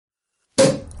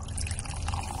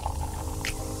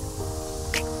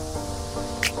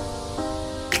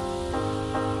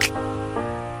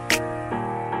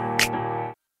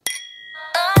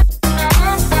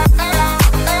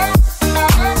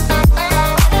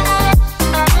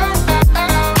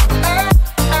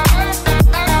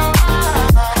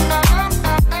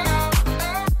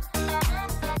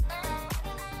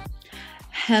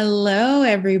Hello,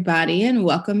 everybody, and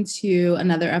welcome to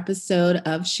another episode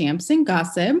of Shamps and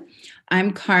Gossip.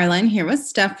 I'm Carlin here with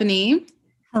Stephanie.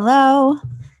 Hello.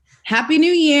 Happy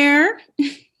New Year.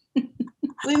 We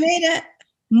made it.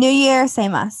 New Year,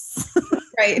 same us.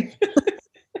 Right.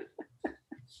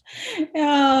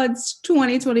 Oh, it's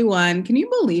 2021. Can you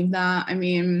believe that? I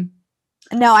mean,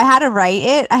 No, I had to write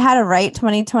it. I had to write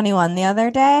 2021 the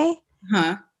other day.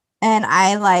 And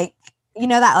I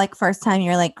that first time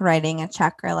you're like writing a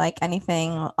check or like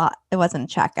anything. It wasn't a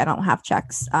check. I don't have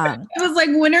checks. It was like,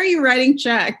 when are you writing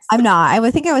checks? I'm not. I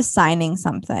would think I was signing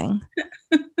something.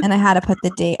 And I had to put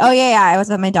the date. Oh yeah. I was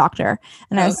at my doctor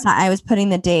and I was putting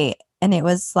the date and it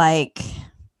was like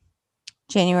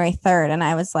January 3rd. And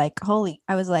I was like,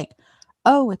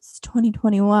 oh, it's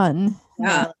 2021.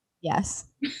 Yeah. Like, yes.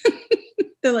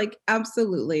 They're like,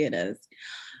 absolutely it is.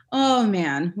 Oh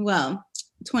man. Well,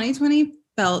 2020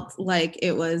 felt like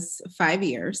it was 5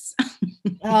 years.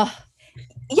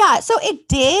 Yeah, so it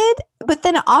did, but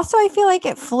then also I feel like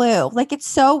it flew. Like it's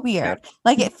so weird. Yeah.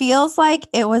 Like it feels like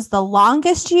it was the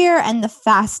longest year and the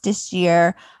fastest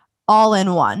year all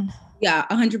in one. Yeah,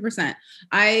 100%.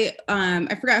 I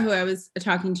forgot who I was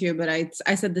talking to, but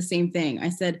I said the same thing. I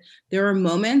said there were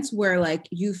moments where like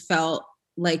you felt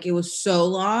like it was so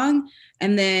long,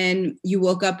 and then you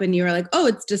woke up and you were like, oh,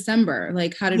 it's December.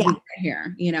 Like, how did we get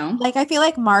here? You know? Like I feel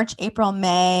like March, April,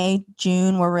 May,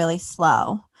 June were really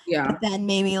slow. Yeah. But then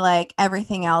maybe like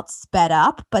everything else sped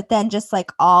up, but then just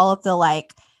like all of the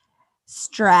like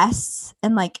stress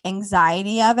and like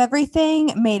anxiety of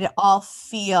everything made it all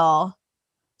feel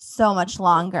so much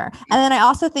longer. And then I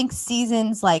also think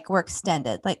seasons like were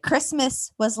extended. Like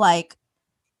Christmas was like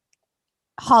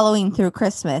Halloween through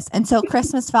Christmas. And so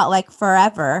Christmas felt like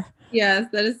forever. Yes,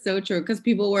 that is so true. Because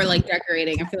people were like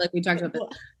decorating. I feel like we talked about this.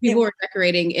 People were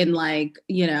decorating in like,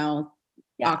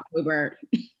 October.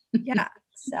 Yeah.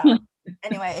 So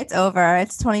anyway, it's over.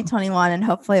 It's 2021 and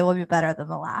hopefully it will be better than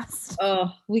the last.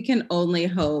 Oh, we can only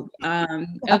hope.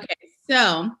 Okay.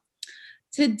 So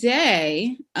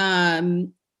today,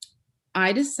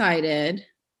 I decided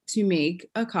to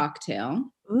make a cocktail.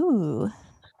 Ooh.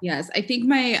 Yes, I think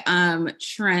my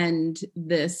trend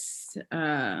this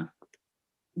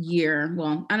year,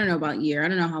 well, I don't know about year. I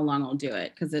don't know how long I'll do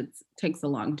it because it takes a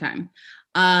long time,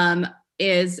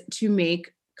 is to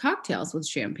make cocktails with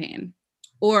champagne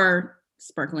or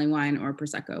sparkling wine or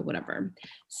Prosecco, whatever.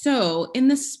 So in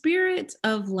the spirit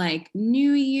of like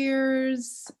New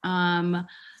Year's,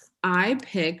 I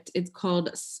picked, it's called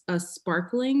a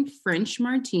sparkling French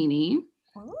martini.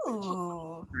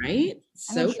 Ooh. Right?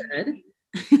 So good.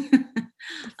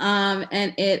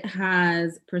 And it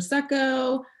has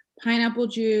Prosecco, pineapple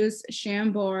juice,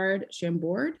 Chambord.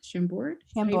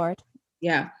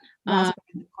 Yeah.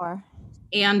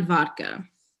 And vodka.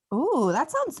 Ooh, that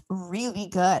sounds really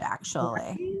good, actually.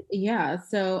 Right? Yeah.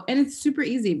 So, and it's super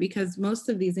easy because most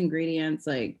of these ingredients,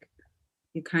 like,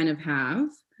 you kind of have.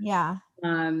 Yeah.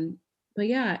 But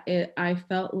yeah, I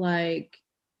felt like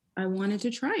I wanted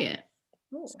to try it.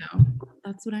 Ooh. So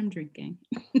that's what I'm drinking.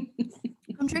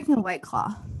 I'm drinking a White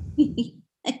Claw.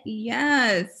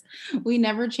 Yes. We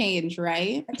never change,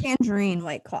 right? A tangerine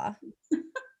White Claw.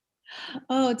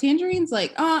 Oh, tangerine's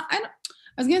like, I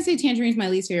was gonna say tangerine's my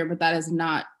least favorite, but that is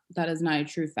not a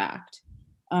true fact.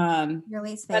 Your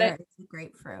least favorite is a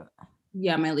grapefruit.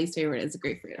 Yeah, my least favorite is a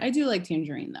grapefruit. I do like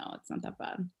tangerine though. It's not that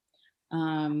bad.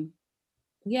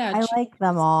 Yeah. I like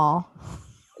them all.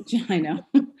 I know.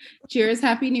 Cheers.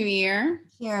 Happy New Year.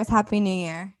 Cheers. Happy New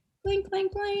Year. Clink,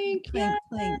 clink, clink. Clink,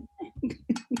 clink.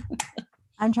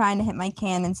 I'm trying to hit my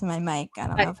can into my mic. I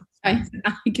don't know. I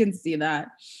can see that.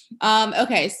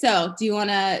 Okay. So do you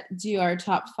want to do our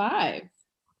top 5?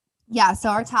 Yeah. So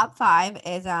our top 5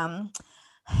 is,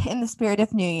 in the spirit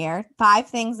of New Year, 5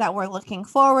 things that we're looking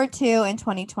forward to in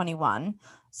 2021.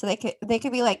 So they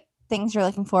could be like things you're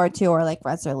looking forward to or like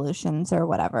resolutions or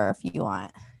whatever if you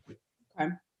want.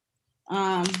 Okay.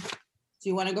 Do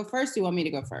you want to go first? Do you want me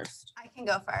to go first? I can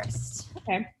go first.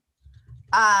 Okay.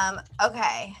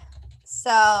 Okay.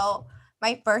 So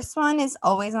my first one is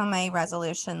always on my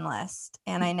resolution list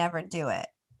and I never do it.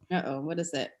 Uh-oh, what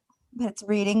is it? But it's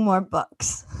reading more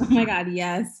books. Oh my God,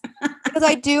 yes. Because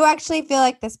I do actually feel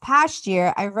like this past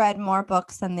year I read more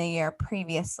books than the year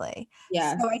previously.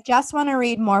 Yeah. So I just want to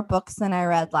read more books than I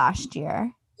read last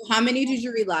year. How many did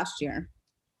you read last year?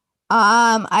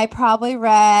 I probably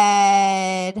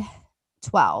read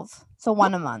 12. So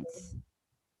 1 a month.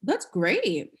 That's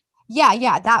great.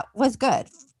 Yeah, that was good.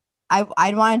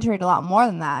 I wanted to read a lot more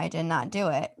than that. I did not do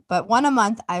it. But 1 a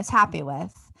month I was happy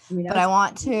with. Yeah, but I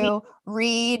want to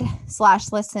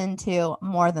read/listen to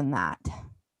more than that.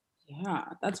 Yeah,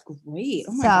 that's great.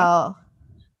 Oh my God.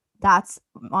 That's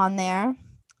on there.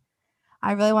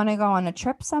 I really want to go on a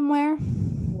trip somewhere.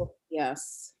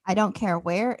 Yes. I don't care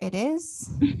where it is.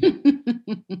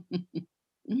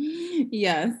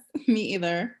 Yes, me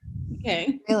either.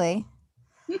 Okay. Really.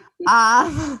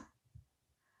 I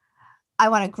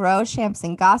want to grow Shams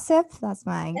and Gossip. That's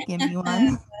my give me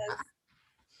one.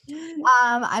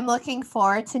 I'm looking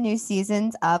forward to new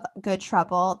seasons of Good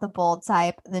Trouble, The Bold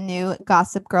Type, the new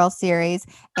Gossip Girl series,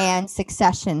 and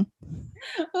Succession.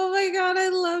 Oh my God, I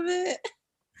love it.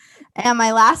 And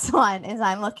my last one is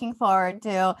I'm looking forward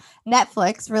to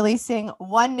Netflix releasing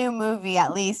one new movie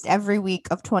at least every week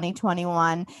of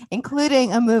 2021,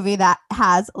 including a movie that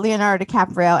has Leonardo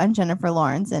DiCaprio and Jennifer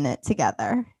Lawrence in it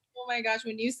together. Oh my gosh,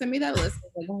 when you send me that list, I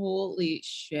was like, holy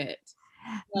shit.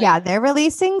 Yeah, they're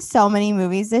releasing so many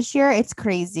movies this year. It's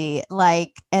crazy.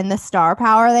 Like, and the star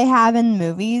power they have in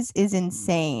movies is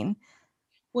insane.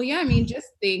 Well, yeah, I mean, just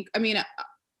think, I mean,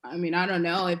 I don't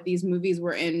know if these movies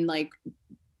were in like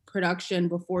production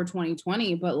before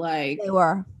 2020, but like They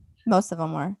were. Most of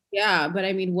them were. yeah, but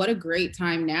I mean, what a great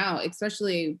time now,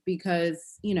 especially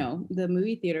because, you know, the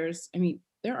movie theaters, I mean,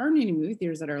 there aren't any movie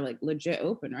theaters that are like legit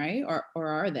open, right? Or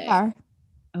are they? Are.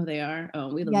 Oh, they are.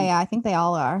 Oh, Yeah, I think they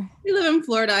all are. we live in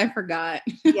Florida. I forgot.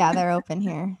 Yeah, they're open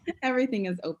here. Everything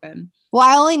is open. Well,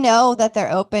 I only know that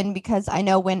they're open because I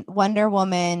know when Wonder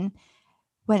Woman,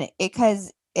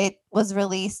 because it was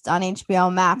released on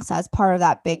HBO Max as part of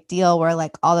that big deal where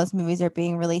like all those movies are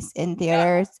being released in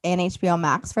theaters and HBO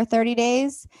Max for 30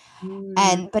 days.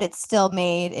 But it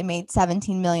made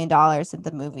 $17 million at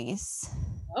the movies.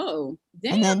 Oh,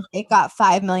 damn. And then it got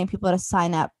 5 million people to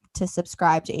sign up to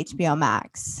subscribe to HBO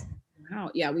Max. Wow.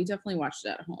 Yeah, we definitely watched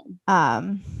it at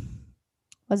home.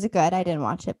 Was it good? I didn't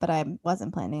watch it, but I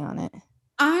wasn't planning on it.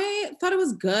 I thought it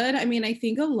was good. I mean, I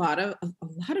think a lot of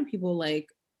people like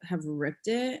have ripped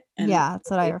it. And yeah, that's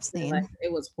what I've seen. Like,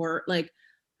 it was horror. Like,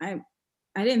 I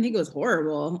didn't think it was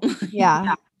horrible.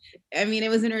 Yeah. I mean, it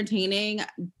was entertaining.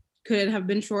 Could it have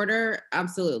been shorter?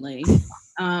 Absolutely.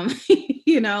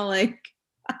 You know, like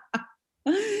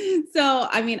so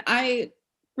I mean,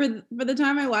 for the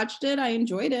time I watched it, I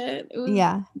enjoyed it. It was,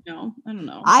 yeah. You know, I don't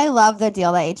know. I love the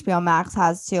deal that HBO Max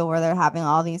has too, where they're having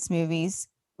all these movies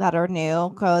that are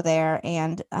new go there,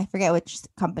 and I forget which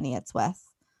company it's with.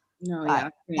 No, yeah,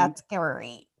 that's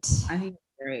great. I think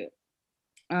it's great.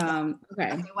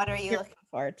 Okay. What are you looking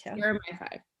forward to? Here are my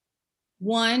 5.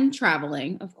 1,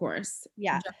 traveling, of course.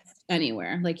 Yeah. Just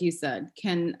anywhere, like you said.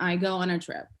 Can I go on a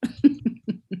trip?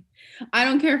 I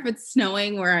don't care if it's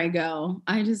snowing where I go.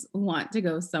 I just want to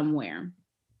go somewhere.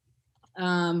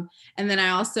 And then I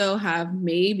also have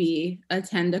maybe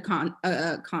attend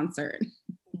a concert.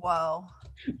 Whoa.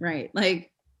 Right.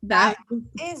 Like that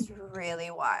is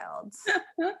really wild.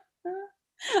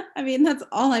 I mean, that's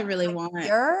all I really want.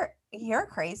 You're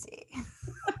crazy.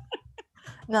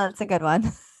 No, that's a good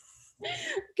one.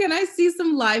 Can I see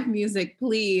some live music,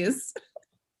 please?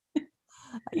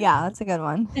 Yeah, that's a good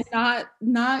one. And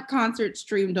not concert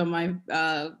streamed on my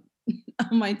on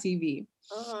my TV.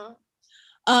 Uh-huh.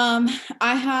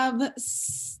 I have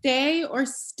stay or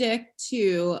stick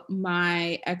to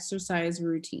my exercise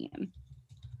routine,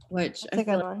 which I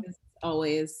feel like is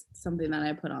always something that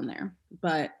I put on there.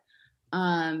 But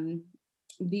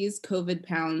these COVID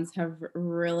pounds have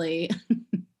really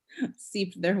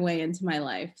seeped their way into my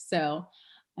life. So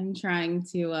I'm trying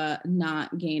to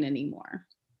not gain anymore.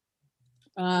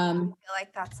 I feel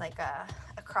like that's like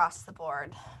across the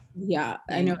board. Yeah,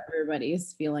 I know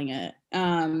everybody's feeling it.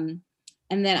 And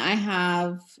then I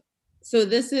have, so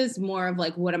this is more of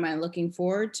like, what am I looking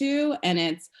forward to? And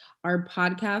it's our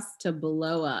podcast to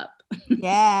blow up.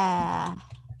 Yeah.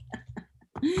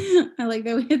 I like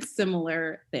that we had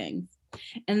similar things.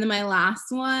 And then my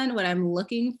last one, what I'm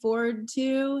looking forward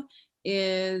to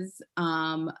is,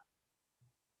 oh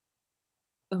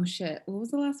shit, what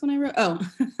was the last one I wrote? Oh,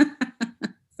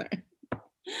 sorry.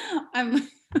 I'm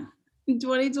in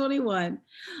 2021.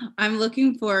 I'm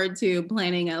looking forward to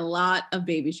planning a lot of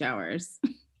baby showers.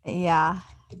 Yeah.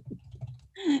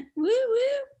 Woo woo.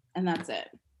 And that's it.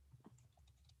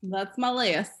 That's my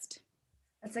list.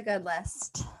 That's a good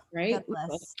list. Right? Good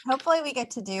list. Hopefully we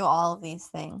get to do all of these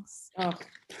things. Oh,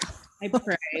 I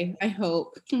pray. I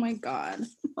hope. Oh my God.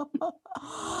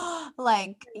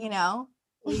 Like, you know.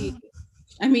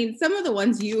 I mean, some of the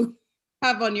ones you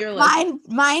have on your list.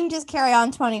 Mine just carry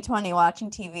on 2020 watching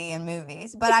TV and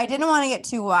movies, but I didn't want to get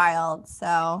too wild,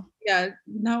 so. Yeah,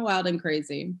 not wild and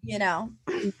crazy. You know.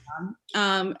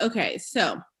 Okay,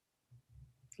 so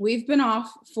we've been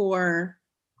off for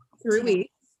 3 weeks.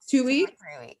 2 weeks?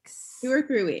 3 weeks. 2 or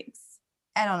 3 weeks.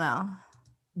 I don't know.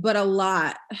 But a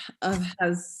lot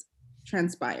has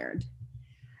transpired.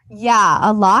 Yeah,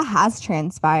 a lot has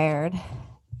transpired.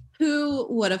 Who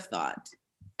would have thought?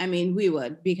 I mean, we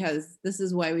would, because this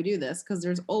is why we do this, because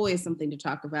there's always something to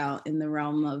talk about in the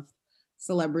realm of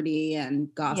celebrity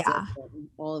and gossip Yeah. and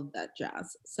all of that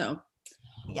jazz. So,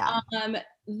 Yeah. um,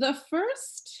 the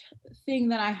first thing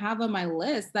that I have on my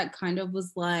list that kind of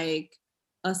was like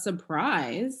a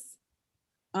surprise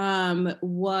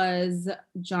was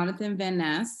Jonathan Van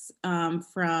Ness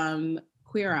from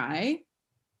Queer Eye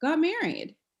got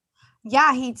married.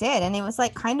 Yeah, he did. And it was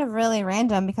like kind of really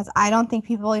random because I don't think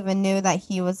people even knew that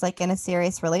he was like in a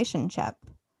serious relationship.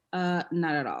 Not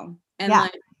at all. And Yeah.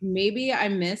 like maybe I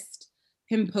missed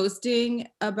him posting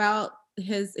about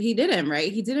he didn't,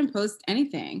 right? He didn't post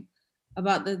anything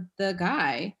about the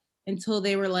guy until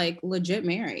they were like legit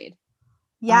married.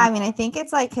 Yeah, Um I mean, I think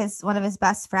it's like his one of his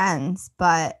best friends,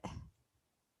 but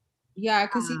yeah,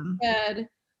 because he um said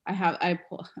of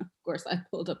course I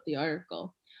pulled up the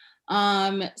article.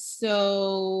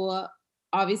 So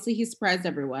obviously he surprised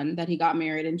everyone that he got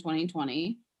married in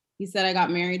 2020. He said, I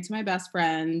got married to my best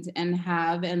friend and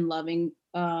have a loving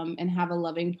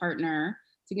partner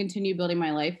to continue building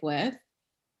my life with.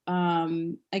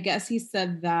 I guess he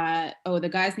said that, oh, the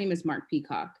guy's name is Mark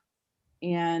Peacock.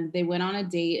 And they went on a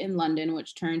date in London,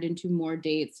 which turned into more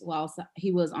dates while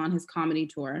he was on his comedy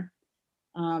tour.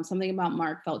 Something about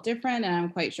Mark felt different, and I'm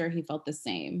quite sure he felt the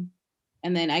same.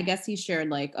 And then I guess he shared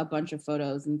like a bunch of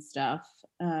photos and stuff.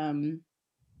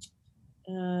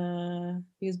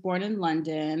 He was born in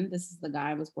London. This is the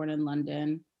guy was born in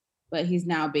London, but he's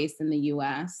now based in the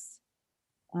U.S.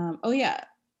 Oh yeah.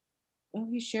 Oh,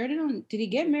 he shared it on. Did he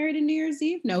get married on New Year's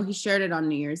Eve? No, he shared it on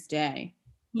New Year's Day.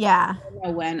 yeah. I don't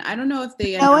know when. I don't know if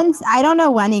they No announced. one's I don't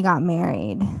know when he got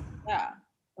married. Yeah,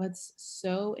 that's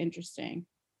so interesting.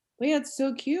 But yeah, it's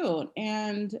so cute,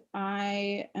 and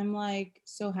I am like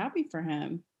so happy for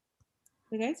him.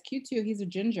 The guy's cute too. He's a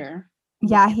ginger.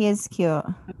 Yeah, he is cute.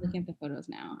 I'm looking at the photos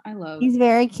now. I love. He's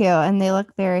very cute and they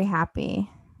look very happy.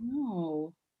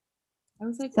 No, I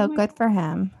was like, oh So my good for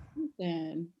him. God,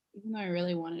 then. Even though I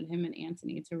really wanted him and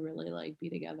Anthony to really like be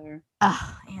together.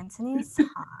 Ugh, Anthony's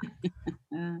hot.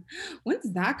 Uh,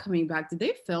 when's that coming back? Did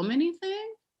they film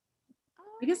anything?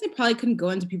 I guess they probably couldn't go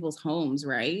into people's homes,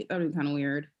 right? That would be kind of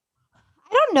weird.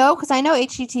 I don't know because I know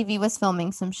HGTV was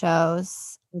filming some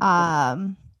shows.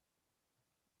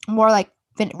 More like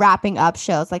wrapping up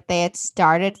shows. Like they had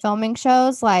started filming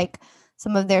shows, like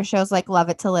some of their shows, like Love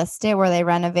It to List It, where they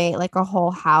renovate like a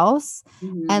whole house,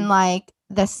 Mm-hmm. and like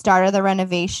the start of the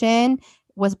renovation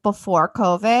was before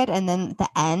COVID, and then the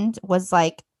end was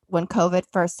like when COVID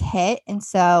first hit, and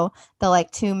so the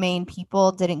like two main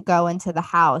people didn't go into the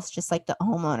house, just like the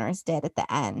homeowners did at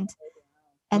the end,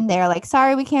 and Okay. they're like,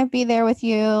 "Sorry, we can't be there with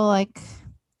you," like.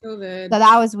 COVID. So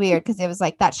that was weird because it was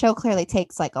like that show clearly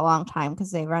takes like a long time because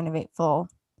they renovate full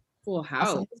Full house.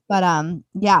 houses. But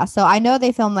yeah, so I know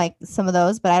they filmed like some of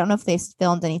those, but I don't know if they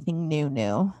filmed anything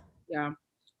new. Yeah.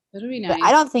 That'll be But I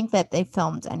nice. don't think that they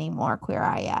filmed any more Queer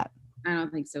Eye yet. I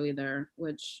don't think so either,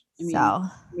 which I mean, So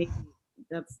maybe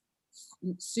that's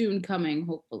soon coming,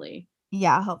 hopefully.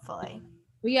 yeah, hopefully.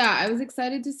 But yeah, I was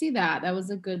excited to see that. That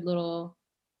was a good little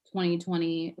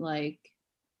 2020 like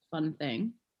fun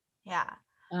thing. Yeah.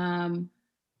 Um,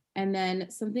 and then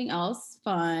something else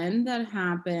fun that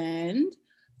happened.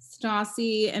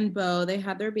 Stassi and Bo, they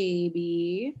had their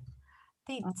baby.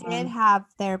 They did Um, have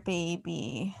their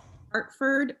baby.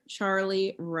 Hartford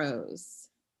Charlie Rose.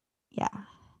 Yeah.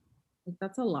 Like,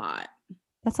 that's a lot.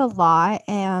 That's a lot.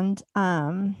 And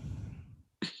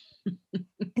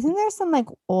isn't there some like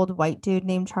old white dude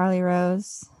named Charlie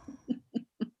Rose?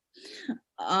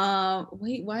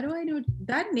 Wait, why do I know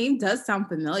that name does sound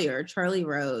familiar? Charlie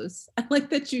Rose. I like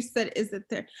that you said, is it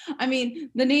there? I mean,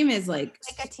 the name is like,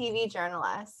 Like a TV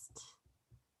journalist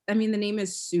I mean, the name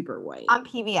is super white. on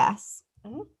PBS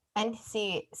and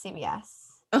CBS.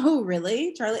 Oh,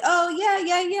 really? Charlie? Oh,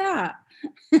 yeah, yeah.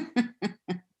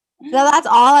 So that's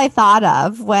all I thought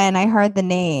of when I heard the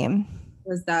name.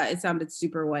 Was that it sounded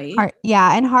super white?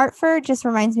 Yeah, and Hartford just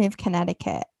reminds me of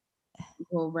Connecticut.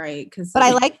 Well, right, because But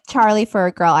I like Charlie for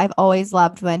a girl. I've always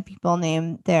loved when people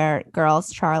name their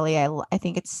girls Charlie. I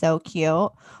think it's so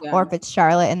cute. yeah, Or if it's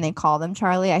Charlotte and they call them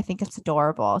Charlie, I think it's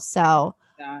adorable. So,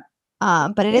 that.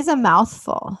 but it is a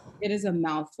mouthful. It is a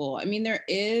mouthful. I mean, there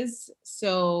is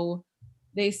so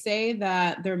they say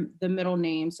that the middle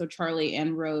name, so Charlie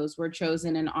and Rose, were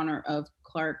chosen in honor of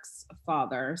Clark's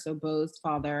father, so Bo's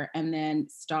father, and then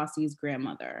Stassi's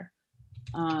grandmother.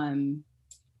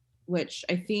 Which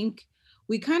I think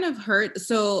we kind of heard.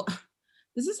 So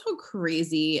this is how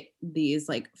crazy these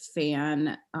like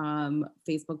fan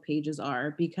Facebook pages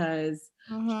are, because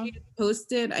Mm-hmm. she had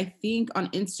posted, I think, on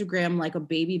Instagram like a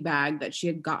baby bag that she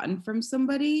had gotten from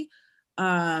somebody.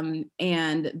 And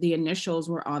the initials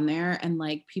were on there, and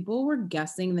like people were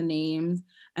guessing the names,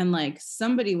 and like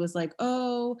somebody was like,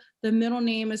 oh, the middle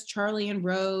name is Charlie and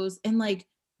Rose, and like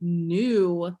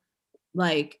knew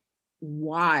like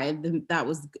why that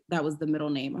was the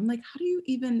middle name. I'm like, how do you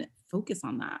even focus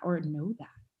on that or know that?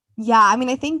 Yeah, I mean,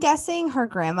 I think guessing her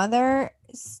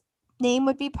grandmother's name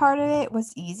would be part of it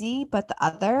was easy, but the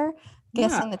other, Yeah,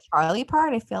 guessing the Charlie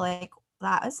part, I feel like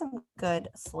that was some good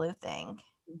sleuthing.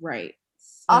 right.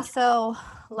 Such Also,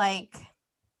 like,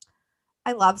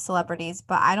 I love celebrities,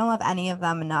 but I don't love any of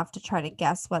them enough to try to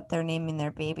guess what they're naming their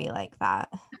baby like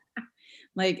that.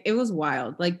 like it was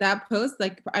wild. Like that post,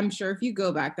 like I'm sure if you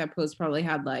go back, that post probably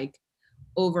had like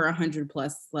over 100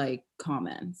 plus like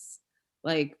comments.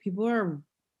 Like people are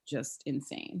just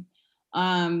insane.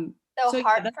 So So yeah,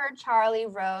 Hartford Charlie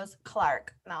Rose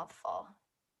Clark, mouthful.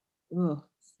 ugh,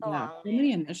 A yeah, long so name.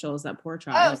 many initials, that poor Oh,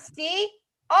 child. see?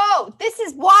 Oh, this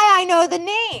is why I know the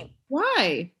name.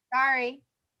 Why? Sorry.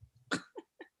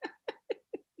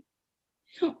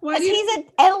 Why do Because you he's an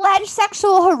alleged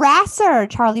sexual harasser,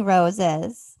 Charlie Rose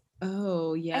is.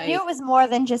 Oh I yeah. knew it was more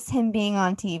than just him being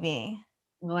on TV.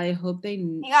 Well, I hope they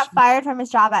He got fired from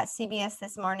his job at CBS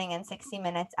this morning in 60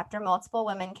 Minutes after multiple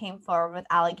women came forward with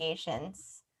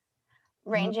allegations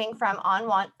ranging from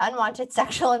unwanted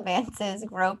sexual advances,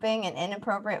 groping, and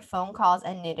inappropriate phone calls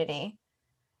and nudity.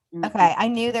 Okay, I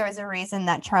knew there was a reason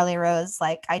that Charlie Rose,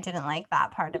 like, I didn't like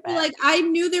that part of it. Like I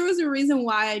knew there was a reason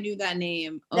why I knew that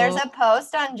name. There's a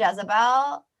post on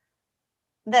Jezebel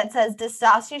that says, does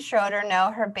Stassi Schroeder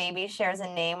know her baby shares a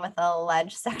name with an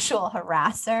alleged sexual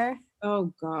harasser?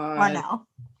 Oh Or God. no?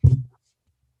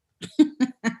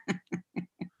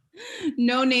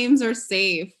 No names are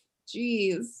safe.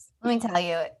 Jeez. Let me tell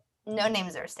you, no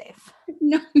names are safe.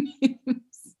 No names.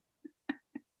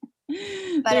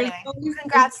 But There's anyway, always-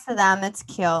 congrats to them. It's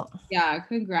cute. Yeah,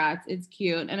 congrats. It's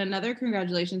cute. And another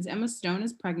congratulations. Emma Stone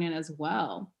is pregnant as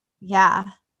well. Yeah.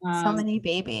 So Um, many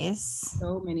babies.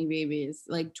 so many babies.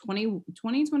 Like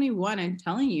 2021, I'm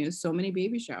telling you, so many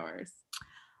baby showers.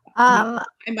 I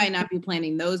might not be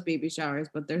planning those baby showers,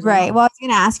 but there's Right. Well, I was going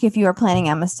to ask you if you were planning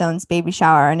Emma Stone's baby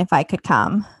shower and if I could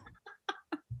come.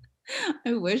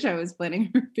 I wish I was planning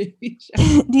her baby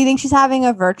shower. Do you think she's having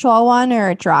a virtual one or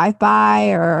a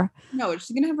drive-by or? No,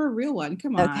 she's gonna have a real one.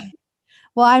 Come on. Okay.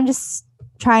 Well, I'm just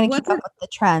trying to What's keep up with the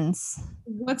trends.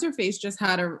 What's her face just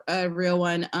had a real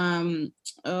one.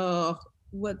 Oh,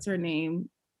 what's her name?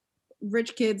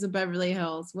 Rich Kids of Beverly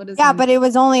Hills. What is Yeah, her but name? it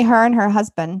was only her and her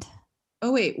husband.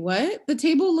 Oh wait, what? The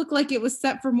table looked like it was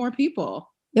set for more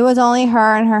people. It was only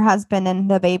her and her husband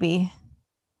and the baby.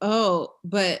 Oh,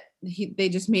 but they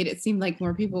just made it seem like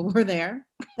more people were there.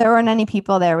 There weren't any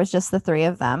people there. It was just the three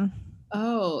of them.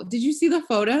 Oh, did you see the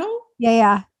photo?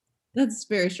 Yeah. That's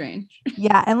very strange.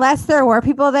 Yeah, unless there were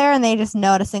people there and they just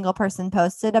know a single person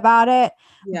posted about it.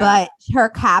 Yeah. But her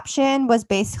caption was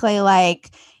basically like,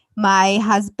 my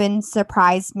husband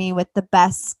surprised me with the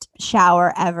best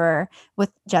shower ever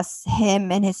with just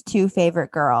him and his two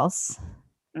favorite girls.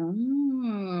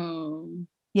 Oh.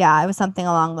 Yeah, it was something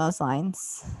along those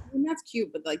lines. I mean, that's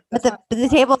cute, but like But that's the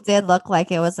table did look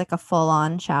like it was like a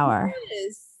full-on shower.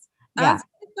 Yes. Yeah. That's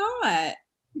what I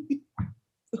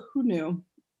thought. Who knew?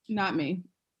 Not me.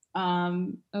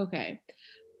 Okay.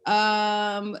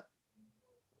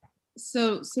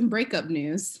 So some breakup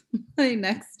news.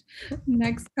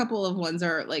 next couple of ones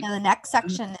are like Yeah, the next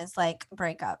section is like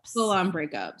breakups. full on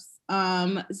breakups.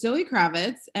 Zoe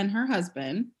Kravitz and her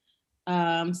husband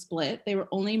split. They were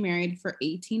only married for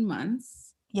 18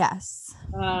 months. Yes.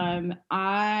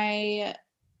 I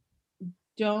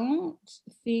don't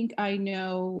think I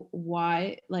know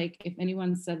why, like if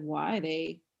anyone said why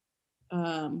they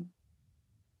called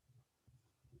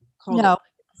No. it.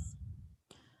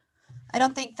 I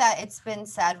don't think that it's been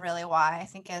said really why. I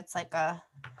think it's like a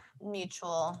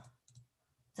mutual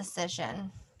decision.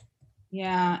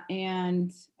 Yeah, and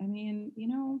I mean, you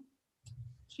know,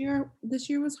 this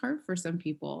year was hard for some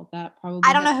people. That probably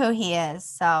I don't know who he is,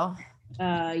 so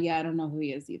yeah, I don't know who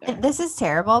he is either. this is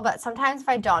terrible, but sometimes if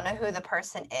I don't know who the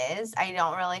person is, I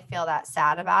don't really feel that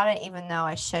sad about it, even though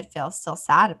I should feel still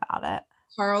sad about it.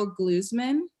 Carl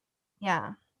Glusman.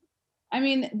 Yeah. I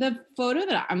mean, the photo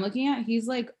that I'm looking at, he's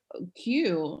like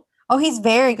cute. Oh, he's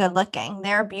very good looking.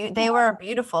 They were a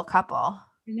beautiful couple.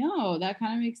 No, that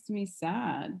kind of makes me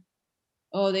sad.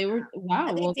 Oh, they were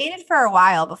wow. They Well, dated for a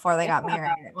while before they got Yeah.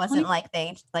 married. It wasn't like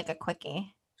they like a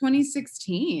quickie.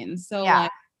 2016. So Yeah.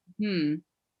 like,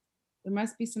 There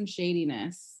must be some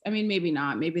shadiness. I mean, maybe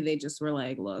not. Maybe they just were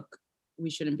like, look, we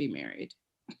shouldn't be married.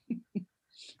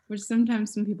 Which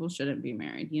sometimes some people shouldn't be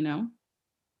married, you know?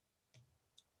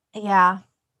 Yeah.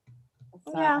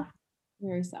 That's sad. Yeah.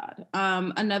 Very sad.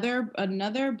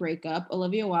 Another breakup,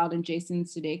 Olivia Wilde and Jason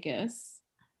Sudeikis.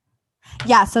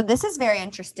 Yeah, so this is very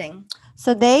interesting.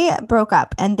 So they broke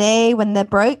up, and when the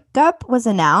breakup was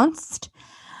announced,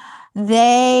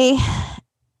 her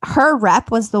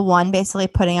rep was the one basically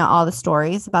putting out all the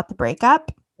stories about the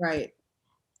breakup. Right.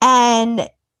 And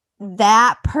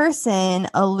that person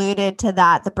alluded to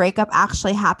that the breakup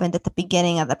actually happened at the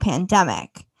beginning of the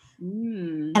pandemic.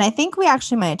 Mm. And I think we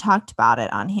actually might have talked about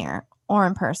it on here or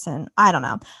in person. I don't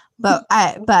know. But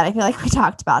I feel like we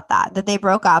talked about that they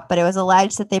broke up, but it was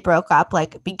alleged that they broke up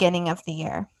like beginning of the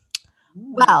year.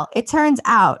 Well, it turns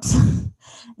out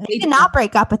they did not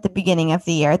break up at the beginning of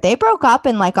the year. They broke up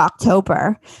in like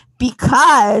October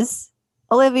because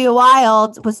Olivia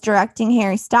Wilde was directing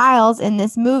Harry Styles in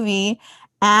this movie,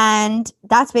 and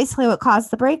that's basically what caused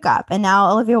the breakup. And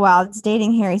now Olivia Wilde is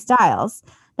dating Harry Styles.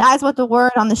 That is what the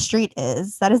word on the street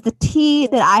is. That is the tea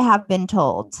that I have been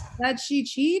told. That she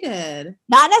cheated.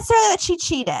 Not necessarily that she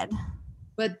cheated.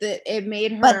 But that it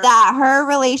made her. But that her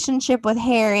relationship with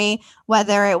Harry,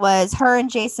 whether it was her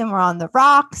and Jason were on the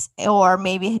rocks, or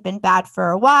maybe it had been bad for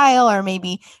a while, or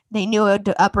maybe they knew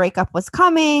a breakup was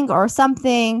coming or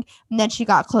something, and then she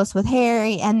got close with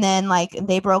Harry, and then like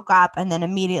they broke up, and then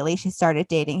immediately she started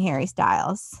dating Harry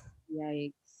Styles.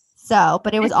 Yikes. So,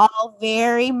 but it was all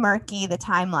very murky, the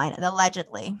timeline,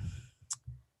 allegedly.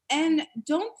 And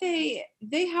don't they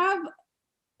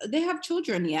have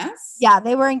children, yes? Yeah,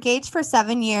 they were engaged for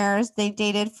 7 years. They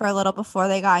dated for a little before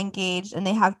they got engaged, and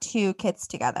they have 2 kids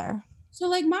together. So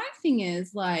like my thing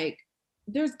is like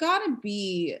there's got to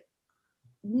be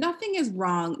nothing's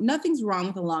wrong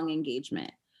with a long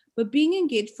engagement. But being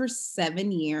engaged for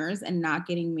 7 years and not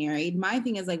getting married, my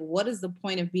thing is like what is the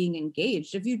point of being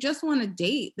engaged? If you just want to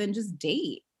date, then just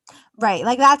date. Right.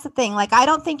 Like that's the thing. Like I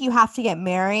don't think you have to get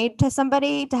married to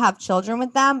somebody to have children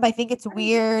with them, but I think it's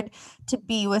weird to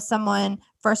be with someone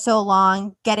for so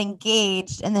long, get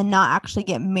engaged and then not actually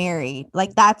get married.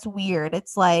 Like that's weird.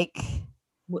 It's like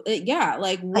yeah,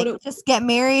 like what just get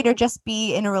married or just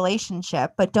be in a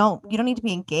relationship, but you don't need to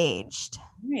be engaged.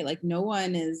 Right, like no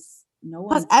one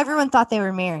Plus everyone thought they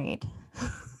were married.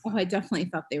 Oh, I definitely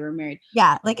thought they were married.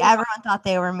 Yeah, like everyone thought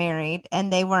they were married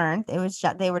and they weren't. It was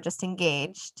just they were just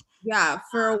engaged. Yeah,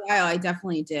 for a while I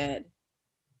definitely did.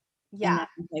 Yeah. And I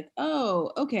was like,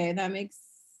 oh, okay,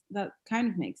 that kind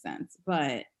of makes sense.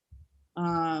 But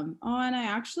and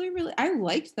I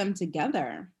liked them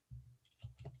together.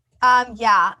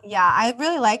 Yeah. I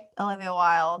really liked Olivia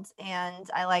Wilde and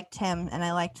I liked him and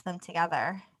I liked them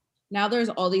together. Now there's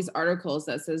all these articles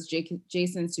that says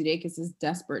Jason Sudeikis is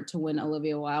desperate to win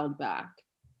Olivia Wilde back.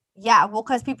 Yeah, well,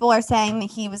 because people are saying that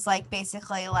he was like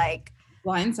basically like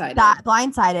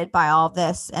blindsided by all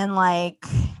this, and like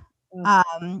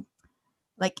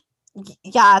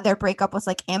yeah, their breakup was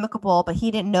like amicable, but he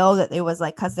didn't know that it was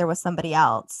like because there was somebody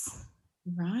else.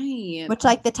 Right. Which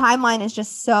like the timeline is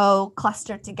just so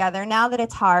clustered together now that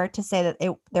it's hard to say that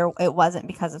it wasn't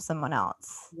because of someone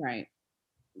else. Right.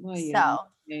 Well, yeah. So.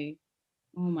 Okay.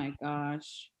 Oh my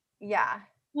gosh. Yeah.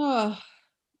 Oh,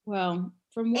 well,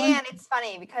 and it's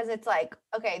funny because it's like,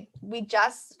 okay, we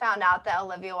just found out that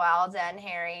Olivia Wilde and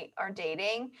Harry are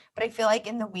dating, but I feel like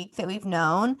in the week that we've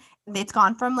known, it's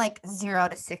gone from like 0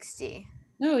 to 60.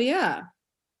 Oh yeah.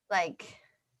 Like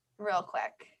real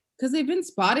quick. Because they've been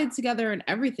spotted together and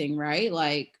everything, right?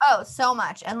 Like so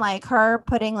much. And like her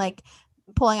pulling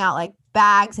out like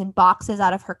bags and boxes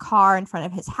out of her car in front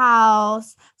of his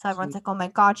house. So everyone's like, oh my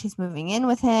God, she's moving in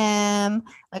with him.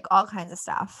 Like all kinds of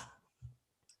stuff.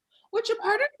 Which a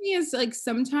part of me is like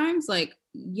sometimes like,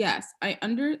 yes, I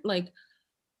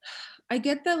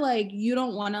get that like you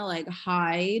don't want to like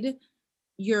hide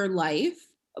your life.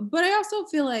 But I also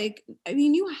feel like, I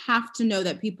mean, you have to know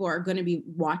that people are going to be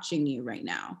watching you right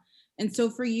now. And so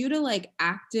for you to like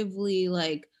actively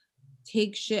like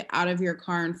take shit out of your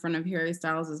car in front of Harry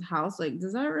Styles' house, like,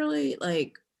 does that really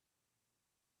like,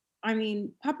 I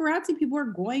mean, paparazzi people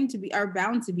are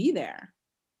bound to be there.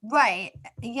 Right.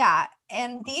 Yeah.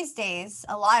 And these days,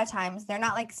 a lot of times they're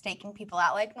not like staking people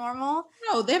out like normal.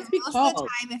 No, they have to be called. Most of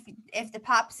the time, if the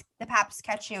paps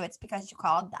catch you, it's because you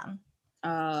called them.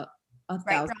 Right,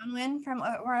 Bronwyn from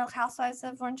Royal Housewives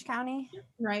of Orange County.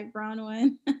 Right,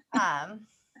 Bronwyn.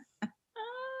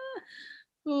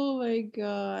 Oh my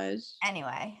gosh.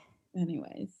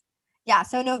 Anyways. Yeah,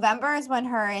 so November is when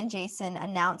her and Jason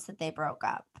announced that they broke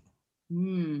up.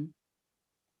 In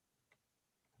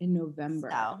November.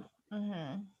 So,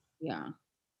 Yeah.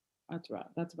 That's right.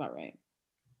 That's about right.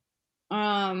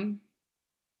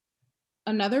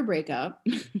 Another breakup.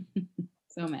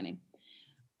 So many.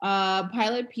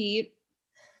 Pilot Pete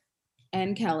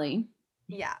and Kelly,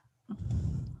 Yeah.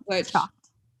 which Shocked.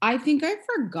 I think I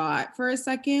forgot for a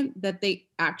second that they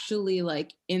actually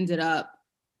like ended up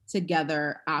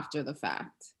together after the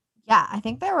fact. Yeah, I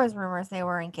think there was rumors they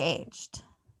were engaged.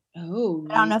 Oh,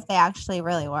 I don't know if they actually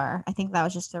really were. I think that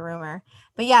was just a rumor.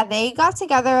 But yeah, they got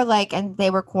together like and they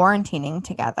were quarantining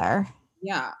together.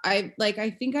 yeah. I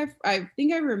think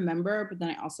I remember, but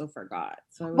then I also forgot.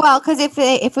 So I was Well, because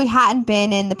if we hadn't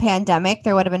been in the pandemic,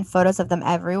 there would have been photos of them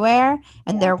everywhere,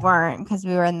 and Yeah. there weren't because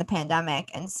we were in the pandemic.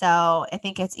 And so I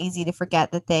think it's easy to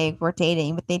forget that they were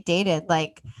dating, but they dated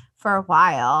like for a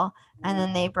while, and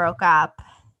then they broke up.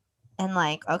 And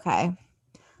like, okay,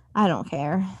 I don't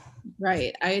care.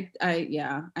 right.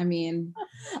 Yeah. I mean,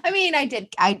 I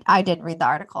did read the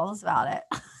articles about it.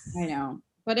 I know,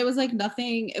 but it was like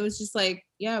nothing. It was just like,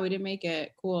 yeah, we didn't make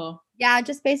it. Cool. Yeah,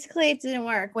 just basically it didn't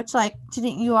work. Which like,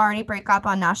 didn't you already break up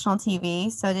on national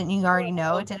TV? So didn't you already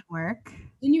know it didn't work?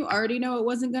 Didn't you already know it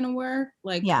wasn't gonna work?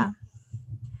 Like, Yeah.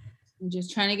 I'm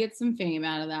just trying to get some fame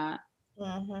out of that.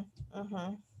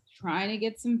 Trying to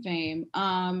get some fame.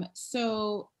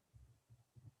 So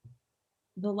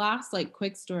the last like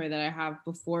quick story that I have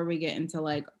before we get into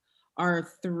like our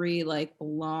three like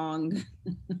long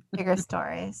Bigger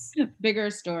stories.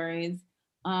 bigger stories.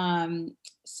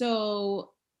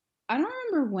 So I don't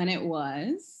remember when it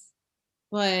was,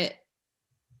 but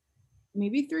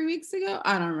maybe 3 weeks ago.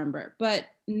 I don't remember. But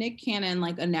Nick Cannon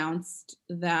like announced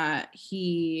that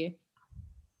he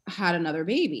had another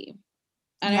baby.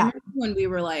 And I Yeah. remember when we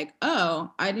were like,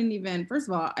 oh, first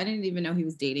of all, I didn't even know he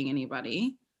was dating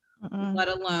anybody, let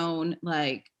alone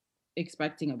like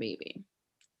expecting a baby.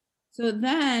 So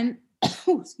then,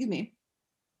 excuse me.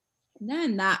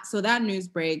 Then that news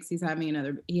breaks. He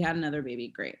had another baby.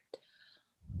 Great.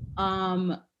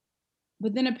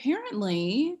 But then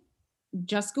apparently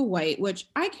Jessica White, which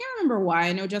I can't remember why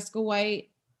I know Jessica White,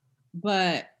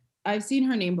 but I've seen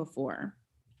her name before.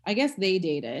 I guess they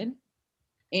dated,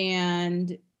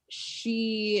 and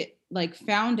she like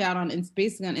found out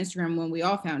basically on Instagram when we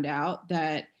all found out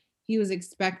that he was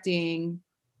expecting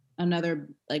another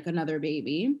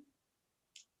baby,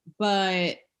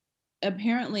 but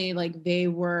apparently like they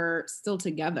were still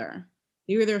together.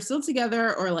 They were still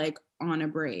together or like on a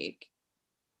break.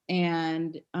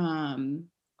 And oh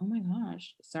my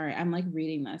gosh, sorry, I'm like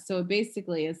reading this. So it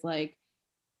basically is like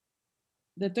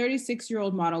the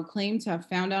 36-year-old model claimed to have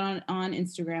found out on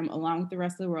Instagram, along with the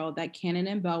rest of the world, that Cannon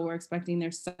and Belle were expecting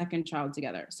their second child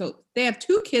together. So they have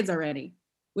 2 kids already,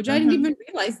 which I didn't even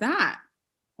realize that.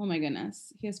 Oh my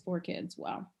goodness. He has 4 kids.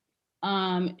 Wow.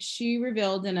 She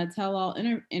revealed in a tell-all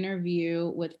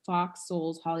interview with Fox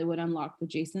Soul's Hollywood Unlocked with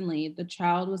Jason Lee, the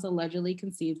child was allegedly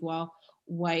conceived while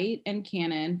White and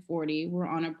Cannon, 40, were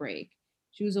on a break.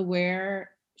 She was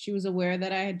aware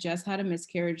that I had just had a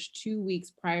miscarriage 2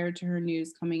 weeks prior to her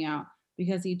news coming out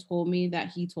because he told me that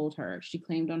he told her, she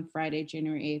claimed on Friday,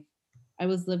 January 8th. I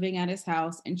was living at his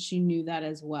house and she knew that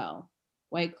as well.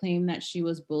 White claimed that she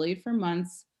was bullied for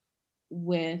months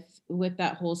with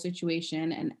that whole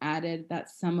situation and added that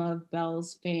some of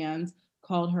Belle's fans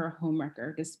called her a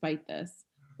homewrecker despite this.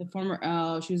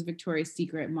 She was Victoria's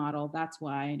Secret model. That's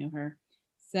why I know her.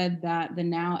 Said that the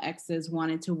now exes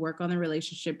wanted to work on the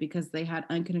relationship because they had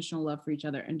unconditional love for each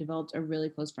other and developed a really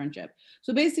close friendship.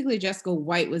 So basically, Jessica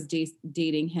White was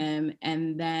dating him,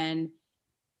 and then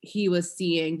he was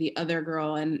seeing the other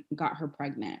girl and got her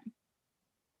pregnant.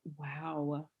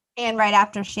 Wow. And right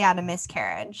after she had a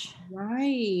miscarriage.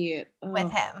 Right.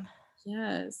 With him.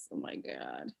 Yes. Oh my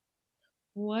God.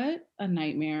 What a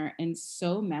nightmare and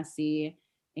so messy.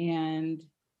 And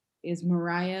is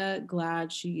Mariah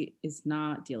glad she is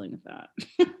not dealing with that?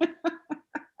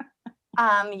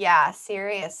 Yeah,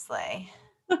 seriously.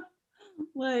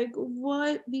 Like,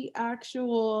 what the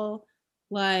actual,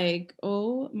 like,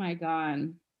 oh my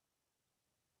God.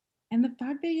 And the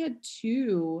fact they had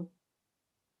 2.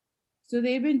 So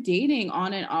they've been dating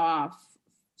on and off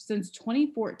since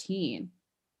 2014.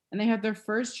 And they had their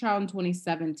first child in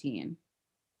 2017.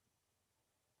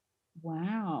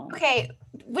 Wow. Okay,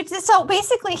 so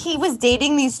basically he was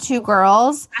dating these 2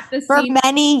 girls for same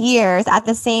many years at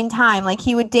the same time. Like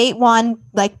he would date one,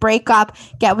 like break up,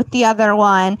 get with the other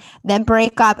one, then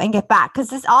break up and get back. Because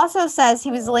this also says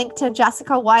he was linked to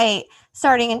Jessica White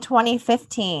starting in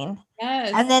 2015.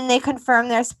 Yes. And then they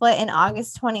confirmed their split in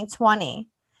August 2020.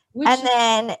 And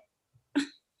then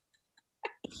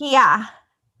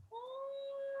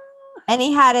and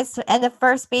he had and the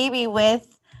first baby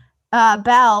with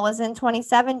Belle was in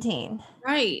 2017.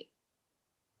 Right.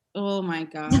 Oh my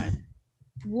God.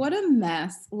 What a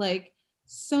mess. Like,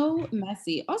 so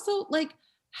messy. Also, like,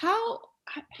 how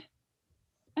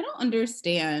I don't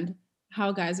understand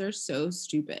how guys are so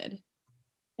stupid.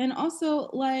 And also,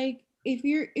 like, if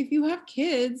you have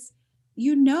kids,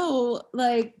 you know,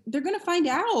 like they're gonna find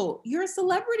out. You're a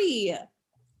celebrity.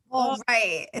 Oh, Well,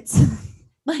 right. It's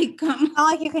like, come not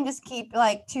like you can just keep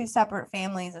like two separate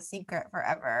families a secret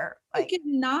forever. you Like,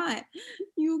 cannot.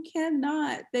 You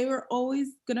cannot. They were always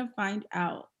gonna find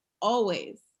out.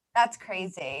 Always. that's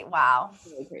crazy. Wow.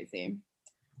 Really crazy.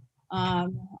 All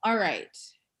right.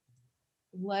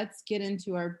 Let's get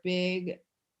into our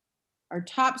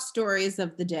top stories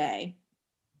of the day.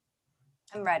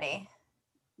 I'm ready.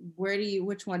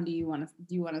 Which one do you want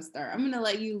to start? I'm gonna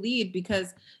let you lead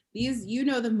because these you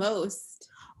know the most.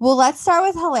 Well, let's start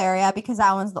with Hilaria because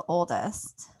that one's the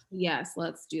oldest. Yes,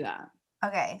 let's do that.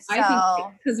 Okay, I think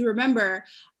so because remember,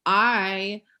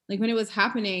 I like when it was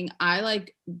happening, I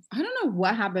don't know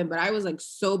what happened, but I was like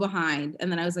so behind.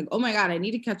 And then I was like, oh my God, I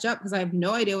need to catch up because I have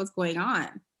no idea what's going on.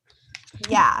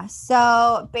 yeah,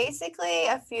 so basically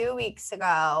a few weeks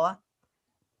ago.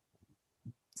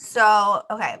 So,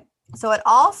 okay, so it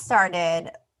all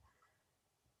started.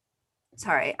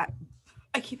 Sorry,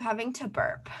 I keep having to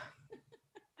burp.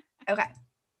 Okay.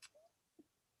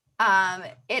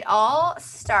 It all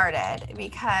started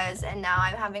because, and now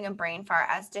I'm having a brain fart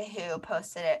as to who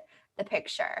posted it, the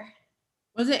picture.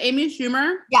 Was it Amy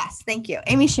Schumer? Yes, thank you.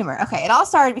 Amy Schumer. Okay, it all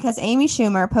started because Amy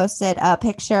Schumer posted a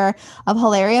picture of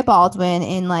Hilaria Baldwin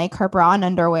in like her bra and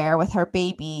underwear with her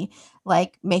baby,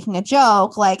 like making a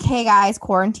joke, like, hey guys,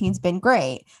 quarantine's been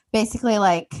great. Basically,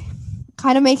 like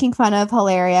kind of making fun of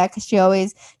Hilaria because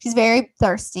she's very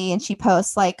thirsty and she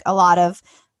posts like a lot of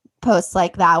posts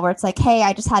like that where it's like, hey,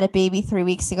 I just had a baby 3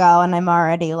 weeks ago and I'm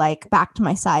already like back to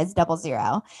my size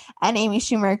 00. And Amy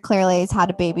Schumer clearly has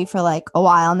had a baby for like a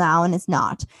while now and is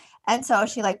not. And so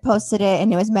she like posted it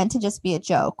and it was meant to just be a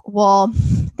joke. Well,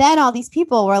 then all these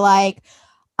people were like,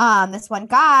 this one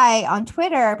guy on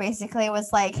Twitter basically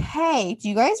was like, hey, do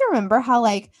you guys remember how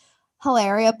like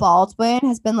Hilaria Baldwin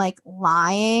has been like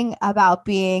lying about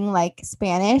being like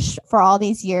Spanish for all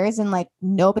these years and like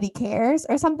nobody cares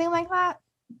or something like that?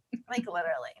 Like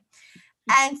literally.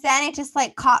 And then it just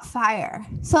like caught fire.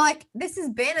 So like this has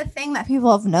been a thing that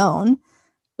people have known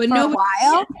But for a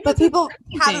while, but people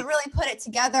haven't thing. really put it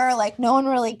together. Like no one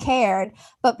really cared.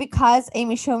 But because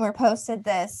Amy Schumer posted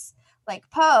this like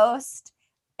post,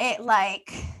 it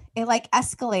like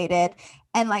escalated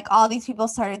and like all these people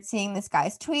started seeing this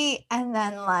guy's tweet and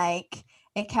then like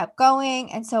it kept going.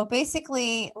 And so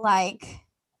basically like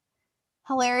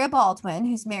Hilaria Baldwin,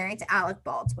 who's married to Alec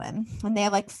Baldwin, and they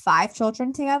have like 5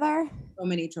 children together. So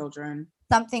many children.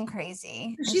 Something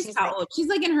crazy. And She's how old? She's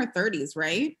like in her 30s,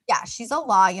 right? yeah, she's a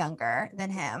lot younger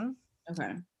than him.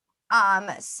 Okay.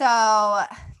 So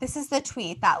this is the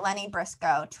tweet that Lenny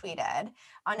Briscoe tweeted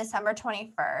on December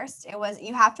 21st. It was,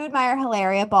 you have to admire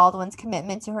Hilaria Baldwin's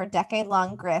commitment to her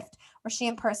decade-long grift where she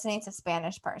impersonates a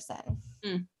Spanish person.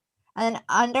 And then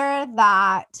under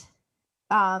that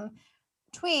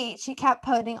tweet, she kept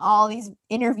putting all these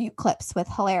interview clips with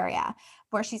Hilaria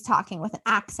where she's talking with an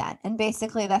accent. And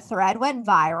basically the thread went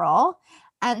viral.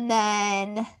 And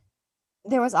then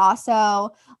there was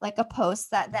also like a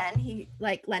post that then she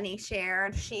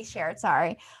shared,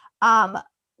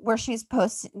 where she's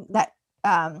posting that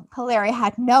Hilaria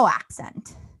had no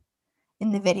accent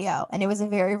in the video. And it was a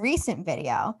very recent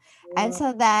video. Yeah. And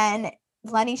so then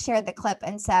Lenny shared the clip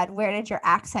and said, where did your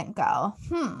accent go?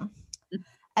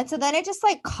 And so then it just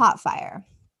like caught fire.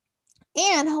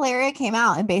 And Hilaria came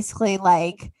out and basically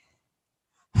like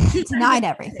denied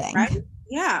everything. Right?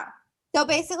 Yeah. So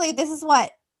basically this is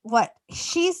what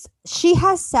she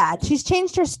has said. She's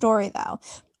changed her story though.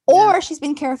 Or she's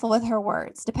been careful with her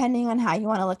words, depending on how you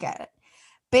want to look at it.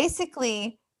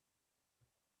 Basically,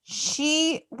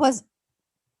 she was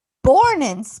born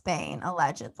in Spain,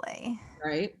 allegedly.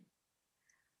 Right.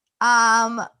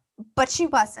 But she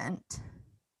wasn't.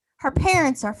 Her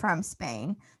parents are from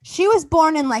Spain. She was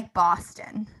born in like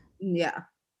Boston. Yeah.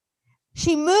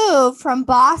 She moved from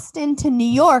Boston to New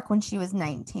York when she was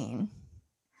 19.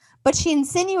 But she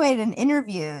insinuated in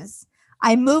interviews,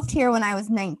 I moved here when I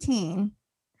was 19.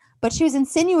 But she was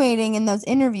insinuating in those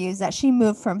interviews that she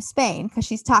moved from Spain because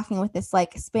she's talking with this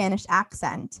like Spanish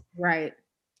accent. Right.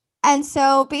 And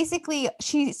so basically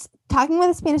she's talking with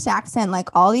a Spanish accent like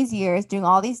all these years, doing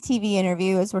all these TV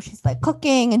interviews where she's like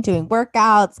cooking and doing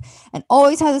workouts and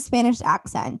always has a Spanish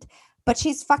accent. But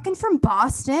she's fucking from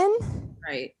Boston.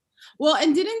 Right. Well,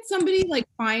 and didn't somebody like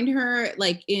find her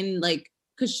like in like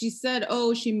because she said,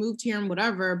 oh, she moved here and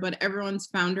whatever, but everyone's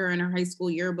found her in her high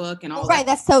school yearbook and all right.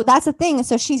 that. That's the thing.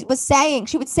 So she would say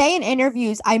in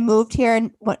interviews, I moved here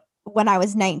when I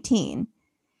was 19.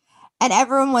 And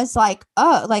everyone was like,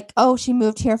 oh, she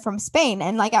moved here from Spain.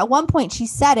 And like at one point she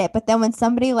said it, but then when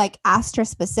somebody like asked her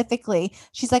specifically,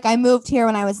 she's like, I moved here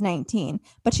when I was 19.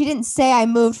 But she didn't say I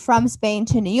moved from Spain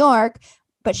to New York,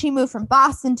 but she moved from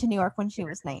Boston to New York when she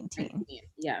was 19.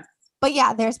 Yes. But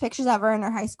yeah, there's pictures of her in her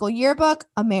high school yearbook,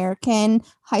 American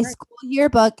high school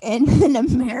yearbook in an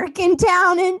American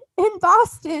town in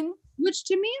Boston. Which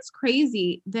to me is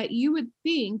crazy that you would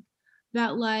think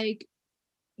that like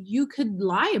you could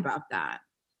lie about that.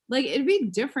 Like it'd be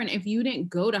different if you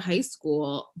didn't go to high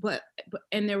school, but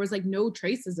and there was like no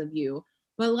traces of you.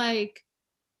 But like,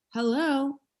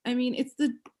 hello, I mean, it's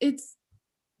the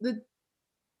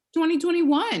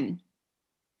 2021.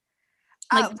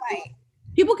 Like, right.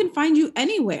 People can find you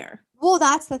anywhere. Well,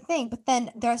 that's the thing. But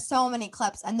then there's so many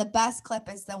clips, and the best clip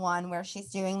is the one where she's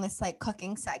doing this like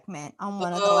cooking segment on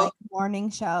one of the like morning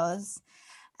shows,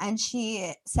 and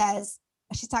she says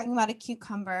she's talking about a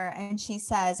cucumber, and she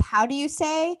says, "How do you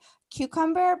say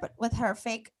cucumber?" But with her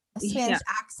fake Spanish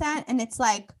accent, and it's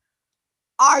like,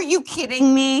 "Are you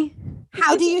kidding me?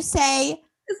 How do you say?"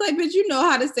 It's like, but you know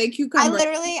how to say cucumber.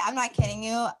 I'm not kidding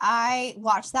you. I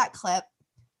watched that clip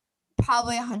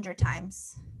probably 100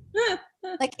 times.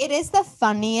 Like it is the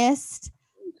funniest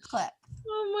clip.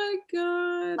 Oh my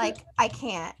god. Like I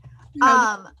can't.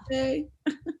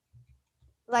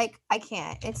 Like I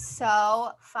can't. It's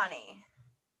so funny.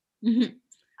 In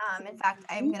fact,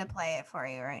 I'm gonna play it for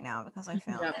you right now because I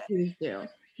found it. Please do.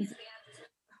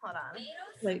 Hold on.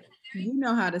 Like you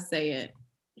know how to say it.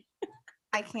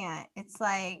 I can't. It's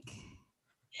like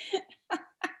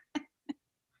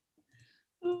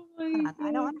oh my God.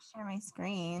 I don't want to share my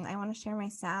screen. I want to share my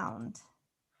sound.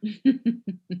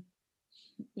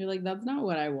 You're like, that's not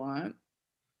what I want.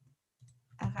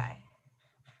 Okay.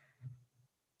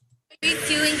 Very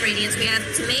few ingredients. We have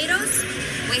tomatoes.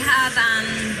 We have how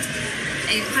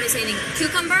do you say it?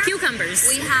 Cucumbers.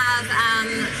 We have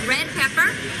red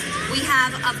pepper. We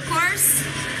have, of course,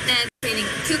 the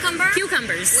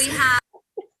cucumbers. We have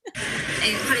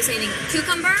how do you say it?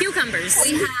 Cucumbers.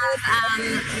 We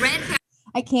have red pepper.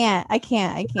 I can't.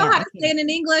 You know how to say it in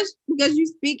English because you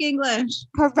speak English.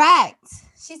 Correct.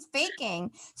 She's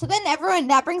faking. So then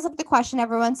that brings up the question.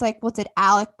 Everyone's like, well, did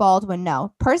Alec Baldwin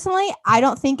know? Personally, I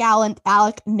don't think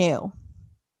Alec knew.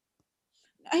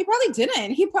 He probably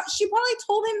didn't. She probably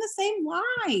told him the same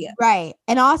lie. Right.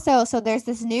 And also, so there's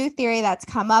this new theory that's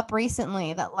come up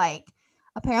recently that like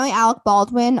apparently Alec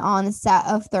Baldwin on the set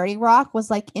of 30 Rock was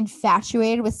like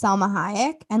infatuated with Salma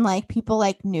Hayek, and like people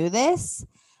like knew this.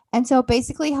 And so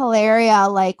basically Hilaria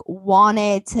like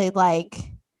wanted to like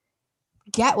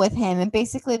get with him, and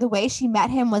basically the way she met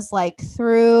him was like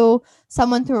through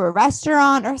a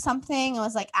restaurant or something, and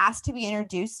was like asked to be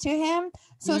introduced to him.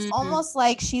 So it's almost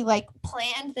like she like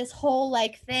planned this whole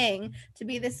like thing to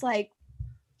be this like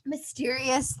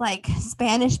mysterious like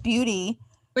Spanish beauty.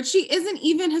 But she isn't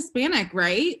even Hispanic,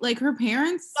 right? Like her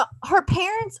parents? No, her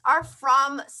parents are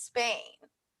from Spain,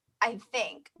 I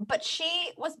think, but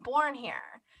she was born here.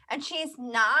 And she's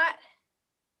not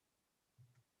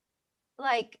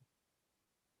like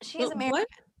she's American.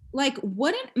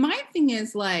 My thing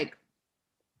is like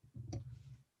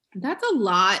that's a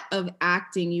lot of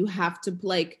acting you have to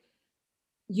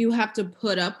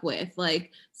put up with.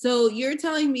 Like, so you're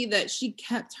telling me that she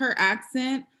kept her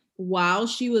accent while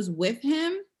she was with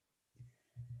him?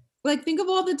 Like, think of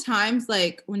all the times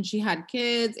like when she had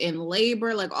kids in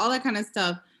labor, like all that kind of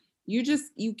stuff.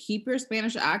 You keep your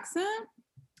Spanish accent?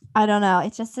 I don't know.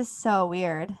 It just is so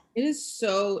weird. It is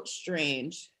so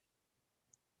strange.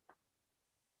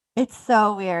 It's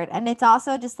so weird. And it's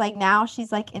also just like now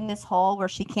she's like in this hole where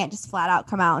she can't just flat out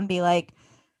come out and be like,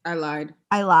 I lied.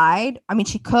 I mean,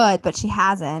 she could, but she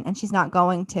hasn't, and she's not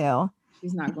going to.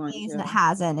 She's not going to.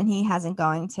 Hasn't, and he hasn't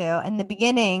going to. In the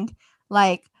beginning,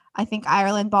 like, I think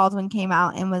Ireland Baldwin came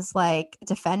out and was like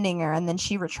defending her, and then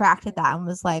she retracted that and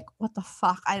was like, what the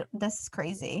fuck? This is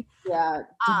crazy. Yeah.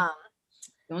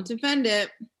 Don't defend it.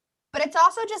 But it's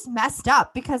also just messed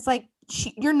up because like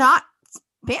you're not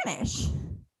Spanish.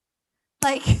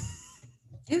 Like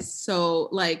it's so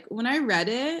like when I read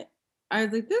it, I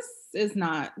was like, this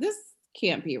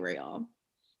can't be real.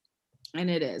 And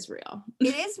it is real.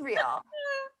 It is real.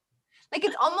 Like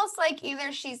it's almost like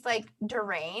either she's like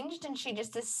deranged and she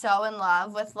just is so in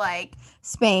love with like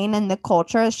Spain and the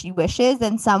culture she wishes,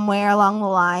 and somewhere along the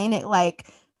line it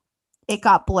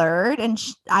got blurred, and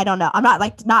I don't know. I'm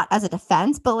not as a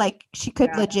defense, but like she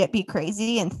could legit be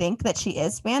crazy and think that she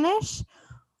is Spanish,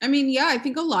 I mean, yeah, I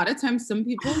think a lot of times some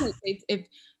people, like, if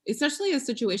especially a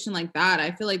situation like that,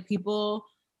 I feel like people,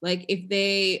 like, if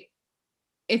they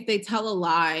tell a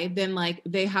lie, then like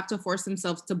they have to force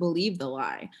themselves to believe the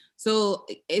lie. So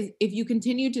if you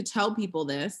continue to tell people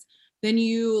this, then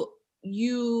you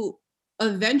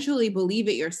eventually believe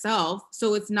it yourself.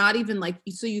 So it's not even like,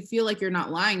 so you feel like you're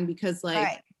not lying because like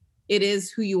Right. it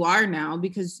is who you are now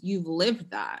because you've lived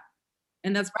that.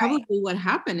 And that's Right. probably what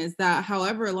happened, is that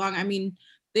however long, I mean,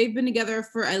 they've been together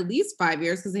for at least 5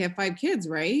 years because they have 5 kids,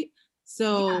 right? Yeah,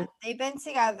 So they've been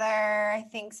together, I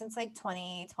think, since like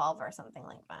 2012 or something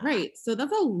like that. right. So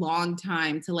that's a long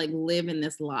time to like live in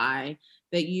this lie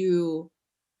that you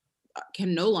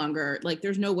can no longer, like,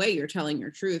 there's no way you're telling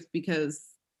your truth because,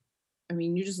 I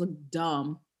mean, you just look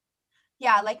dumb.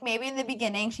 Yeah, like maybe in the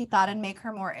beginning she thought it'd make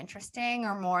her more interesting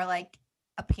or more like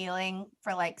appealing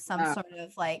for like some Uh, sort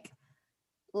of like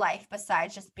life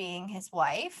besides just being his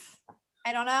wife.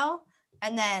 I don't know.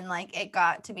 And then like it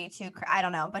got to be too I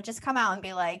don't know, but just come out and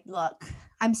be like, "Look,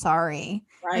 I'm sorry."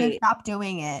 And then right. stop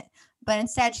doing it. But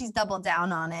instead she's doubled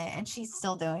down on it and she's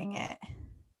still doing it.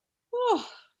 Oh,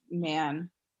 man.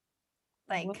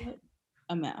 What Like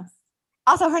a mess.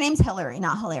 also her name's Hillary,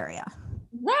 not Hilaria.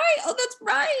 Right. Oh, that's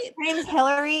right. Her name's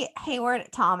Hillary Hayward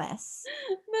Thomas.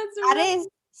 That's That right. is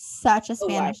such a Oh,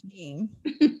 wow. Spanish name.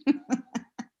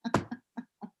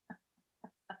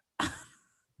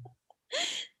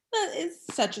 That is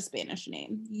such a Spanish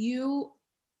name. You,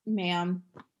 ma'am,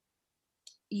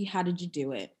 how did you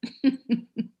do it?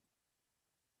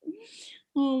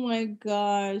 Oh my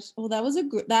gosh. Well, that was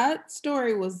that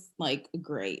story was like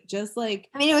great. Just like,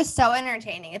 I mean, it was so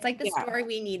entertaining. It's like the yeah, story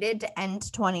we needed to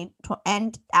end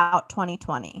out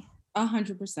 2020.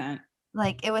 100%.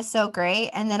 Like it was so great.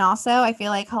 And then also I feel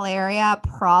like Hilaria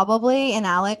probably and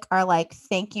Alec are like,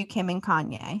 thank you, Kim and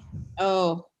Kanye.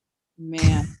 Oh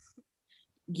man.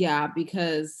 Yeah,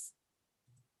 because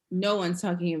no one's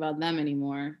talking about them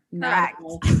anymore. Correct.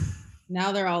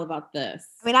 Now they're all about this.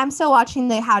 I mean, I'm still watching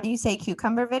the how do you say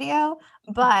cucumber video,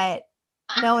 but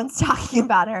no one's talking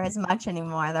about her as much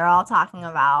anymore. They're all talking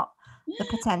about the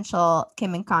potential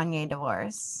Kim and Kanye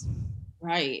divorce.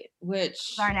 Right. Which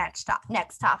Is our next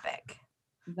topic.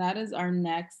 that is our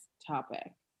next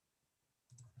topic.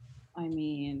 I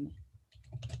mean,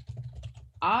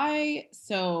 I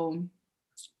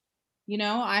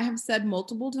have said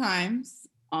multiple times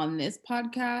on this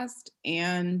podcast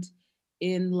and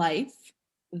in life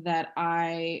that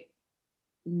I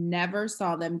never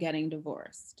saw them getting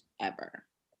divorced ever.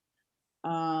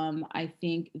 I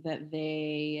think that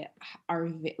they are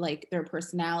like, their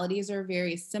personalities are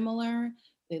very similar.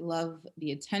 They love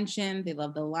the attention, they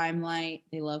love the limelight,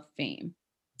 they love fame.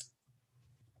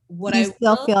 What Do you I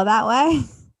still will, feel that way?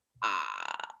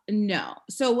 no.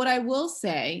 So what I will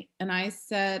say, and I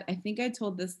think I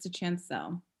told this to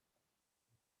Chancel.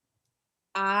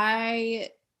 I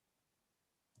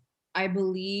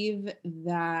believe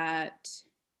that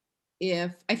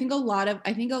I think a lot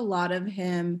of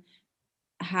him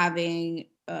having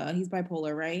he's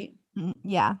bipolar, right?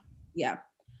 Yeah. Yeah.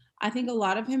 I think a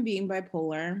lot of him being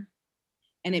bipolar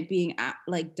and it being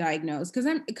like diagnosed,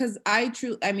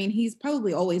 I mean, he's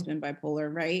probably always been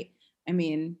bipolar, right? I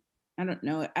mean, I don't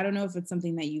know if it's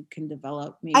something that you can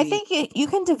develop, maybe. I think you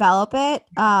can develop it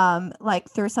like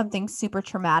through something super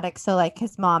traumatic. So like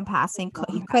his mom passing,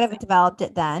 he could have developed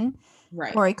it then,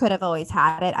 Right. or he could have always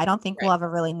had it. I don't think we'll ever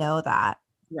really know that.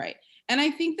 Right. And I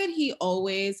think that he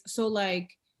always, so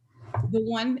like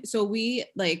we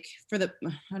like I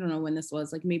don't know when this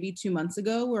was, like maybe 2 months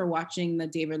ago, we're watching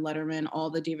all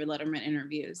the David Letterman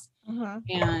interviews. Mm-hmm.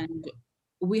 And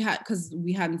because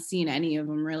we hadn't seen any of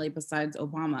them really besides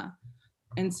Obama.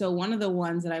 And so one of the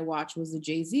ones that I watched was the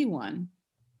Jay-Z one.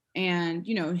 And,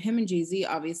 him and Jay-Z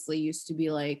obviously used to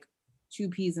be like two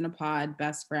peas in a pod,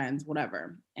 best friends,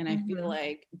 whatever. And I feel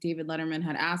like David Letterman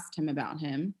had asked him about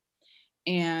him.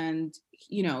 And,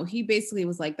 he basically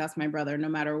was like, that's my brother, no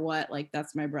matter what, like,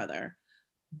 that's my brother.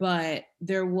 But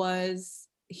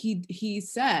he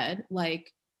said,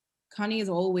 like, Kanye has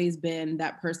always been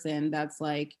that person that's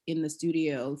like in the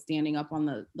studio standing up on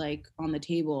the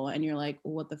table, and you're like,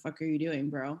 what the fuck are you doing,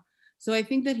 bro? So I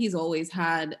think that he's always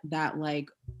had that like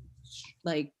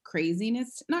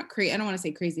craziness, not crazy, I don't want to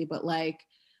say crazy, but like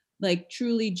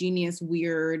truly genius,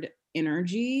 weird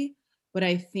energy. But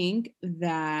I think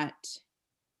that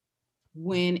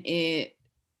when it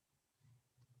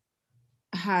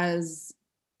has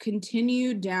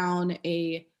continued down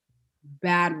a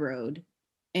bad road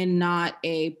and not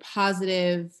a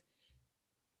positive,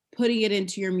 putting it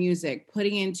into your music,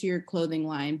 putting it into your clothing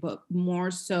line, but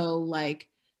more so like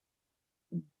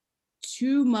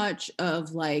too much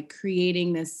of like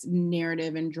creating this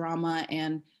narrative and drama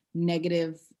and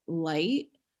negative light.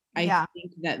 Yeah. I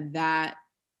think that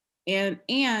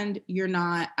and you're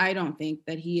not, I don't think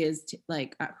that he is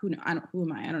like who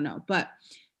am I don't know, but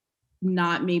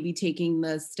not maybe taking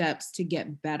the steps to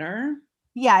get better.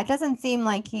 Yeah, it doesn't seem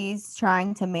like he's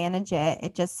trying to manage it.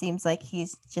 It just seems like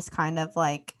he's just kind of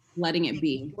like Letting it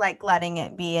be. like letting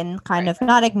it be and kind Right. of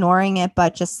not ignoring it,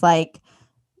 but just like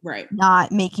Right.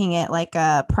 not making it like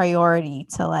a priority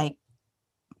to like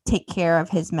take care of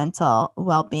his mental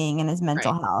well-being and his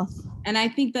mental Right. health. And I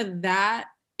think that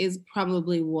is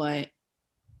probably what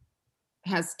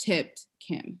has tipped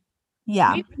Kim.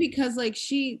 Yeah. Maybe because like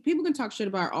people can talk shit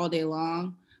about her all day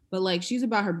long, but like she's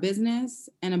about her business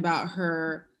and about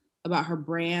her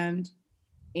brand.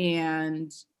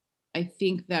 And I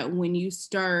think that when you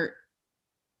start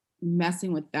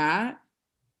messing with that,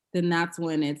 then that's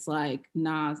when it's like,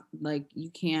 nah, like you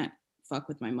can't fuck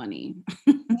with my money.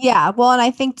 Yeah. Well, and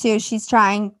I think too, she's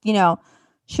trying,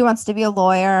 she wants to be a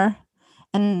lawyer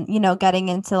and, getting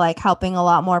into like helping a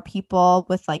lot more people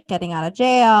with like getting out of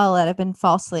jail that have been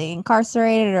falsely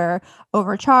incarcerated or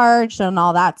overcharged and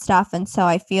all that stuff. And so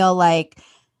I feel like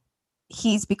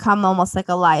he's become almost like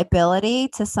a liability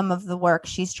to some of the work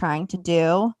she's trying to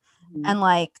do. Mhm. And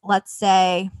like, let's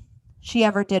say she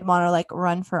ever did want to like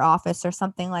run for office or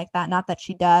something like that. Not that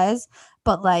she does,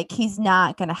 but like he's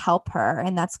not going to help her.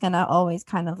 And that's going to always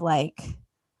kind of like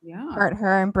hurt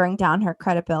her and bring down her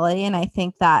credibility. And I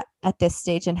think that at this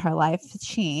stage in her life,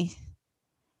 she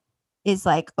is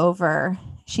over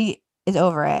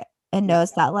it and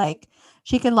knows that like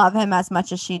she can love him as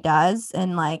much as she does.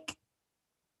 And like,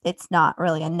 it's not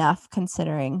really enough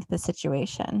considering the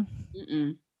situation.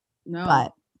 No.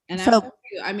 But and so,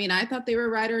 I thought they were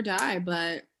ride or die,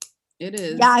 but it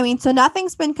is. Yeah, I mean, so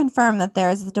nothing's been confirmed that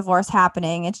there's a divorce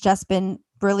happening. It's just been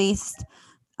released.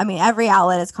 I mean, every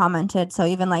outlet has commented. So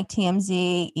even like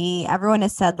TMZ, everyone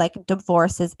has said like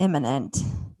divorce is imminent.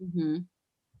 Mm-hmm.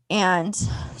 And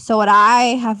so what I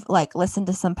have like listened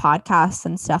to some podcasts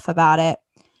and stuff about it,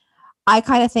 I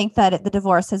kind of think that the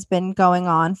divorce has been going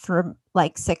on for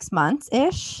like 6 months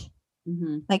ish,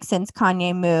 like since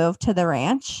Kanye moved to the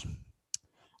ranch.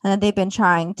 And they've been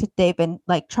trying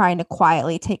to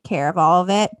quietly take care of all of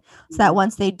it so that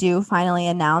once they do finally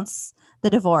announce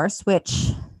the divorce,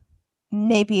 which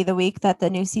may be the week that the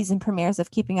new season premieres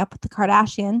of Keeping Up with the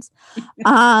Kardashians,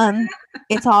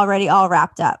 it's already all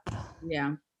wrapped up.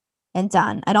 Yeah. And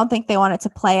done. I don't think they want it to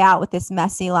play out with this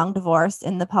messy long divorce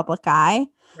in the public eye.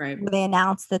 Right. Where they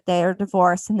announce that they're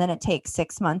divorced and then it takes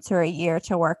 6 months or a year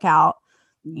to work out,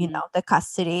 the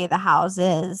custody, the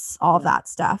houses, all of that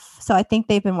stuff. So I think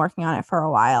they've been working on it for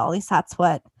a while. At least that's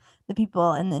what the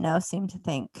people in the know seem to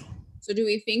think. So do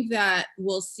we think that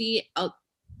we'll see a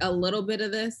little bit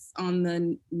of this on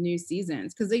the new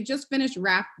seasons? Because they just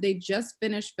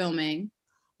finished filming.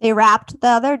 They wrapped the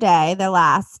other day, the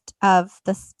last of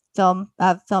the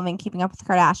filming Keeping Up with the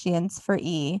Kardashians for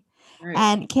E. Right.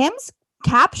 And Kim's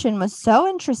caption was so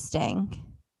interesting.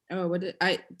 Oh, what did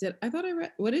I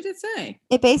read? What did it say?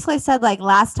 It basically said like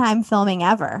last time filming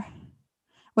ever,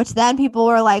 which then people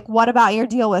were like, what about your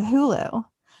deal with Hulu?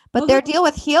 But their deal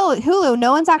with Hulu,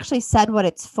 no one's actually said what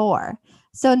it's for.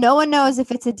 So no one knows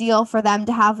if it's a deal for them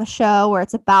to have a show where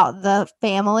it's about the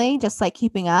family, just like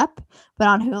Keeping Up, but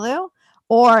on Hulu,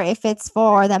 or if it's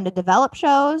for them to develop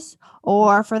shows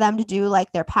or for them to do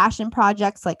like their passion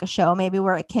projects, like a show maybe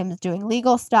where Kim's doing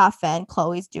legal stuff and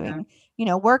Khloe's doing,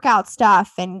 workout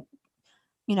stuff and,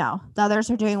 the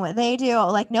others are doing what they do.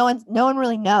 Like no one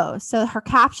really knows. So her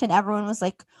caption, everyone was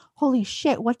like, holy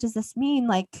shit, what does this mean?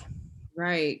 Like,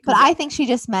 right. But I think she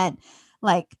just meant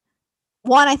like,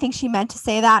 I think she meant to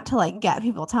say that to like get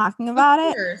people talking about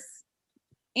it.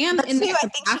 And two, I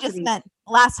think she just meant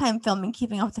last time filming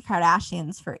Keeping Up with the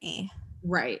Kardashians for E.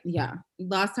 Right. Yeah.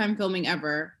 Last time filming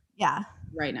ever. Yeah.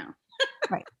 Right now.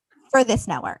 Right. For this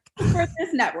network.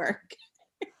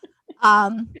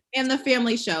 And the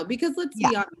family show, because let's be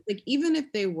honest, like even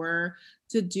if they were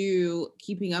to do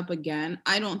Keeping Up again,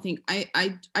 I don't think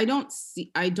I don't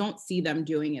see them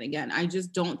doing it again. I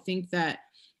just don't think that.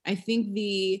 I think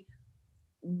the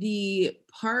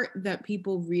part that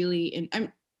people really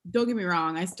don't get me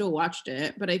wrong, I still watched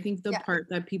it, but I think the part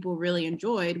that people really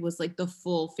enjoyed was like the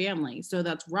full family. So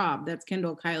that's Rob, that's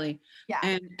Kendall, Kylie. Yeah.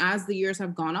 And as the years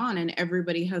have gone on and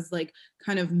everybody has like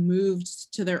kind of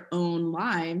moved to their own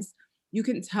lives, you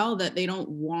can tell that they don't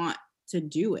want to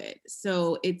do it.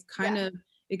 So it's kind of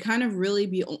really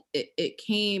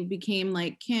became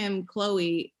like Kim,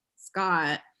 Khloe,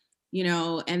 Scott,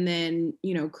 and then,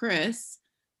 Kris.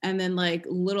 and then like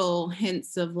little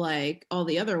hints of like all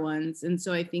the other ones. And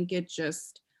so I think it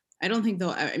just, I don't think they'll,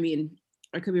 I mean,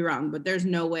 I could be wrong, but there's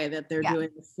no way that they're doing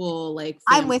the full like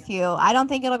I'm family. with you. I don't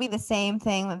think it'll be the same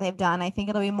thing that they've done. I think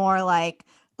it'll be more like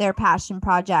their passion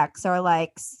projects or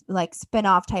like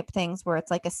spin-off type things where it's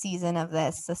like a season of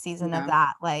this, a season of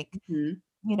that. Like, Mhm.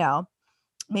 you know,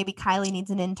 maybe Kylie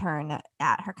needs an intern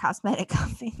at her cosmetic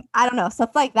company. I don't know,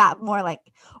 stuff like that. More like,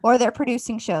 or they're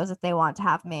producing shows that they want to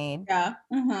have made. Yeah.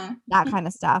 That kind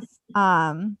of stuff.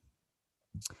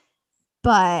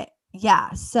 But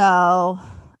yeah, so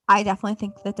I definitely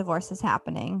think the divorce is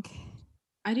happening.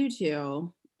 I do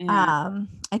too. Yeah.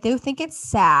 I do think it's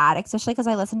sad, especially because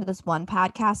I listened to this one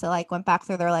podcast that like went back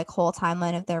through their like whole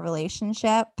timeline of their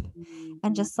relationship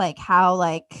and just like how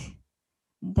like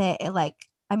they like,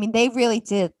 I mean, they really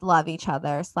did love each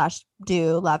other /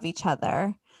 do love each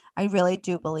other. I really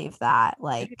do believe that.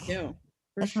 Like, I do,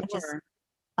 for as much as sure.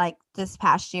 like this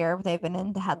past year, they've been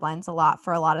in the headlines a lot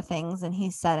for a lot of things, and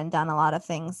he's said and done a lot of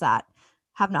things that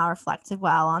have not reflected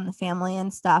well on the family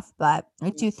and stuff. But I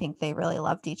do think they really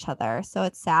loved each other. So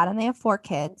it's sad, and they have 4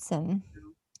 kids. And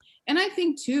I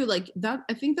think too, like that,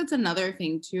 I think that's another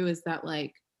thing too, is that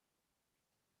like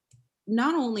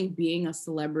not only being a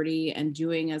celebrity and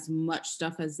doing as much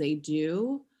stuff as they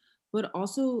do, but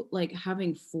also like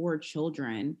having 4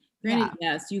 children. Granted,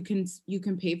 yes, you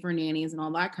can pay for nannies and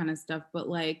all that kind of stuff, but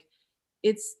like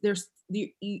it's they're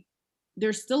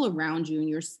still around you and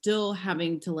you're still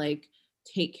having to like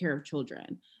take care of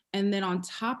children. And then on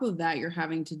top of that, you're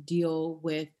having to deal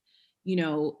with, you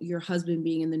know, your husband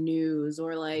being in the news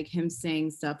or like him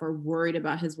saying stuff or worried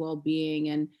about his well-being.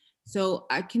 And so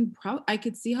I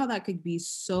could see how that could be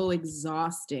so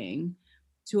exhausting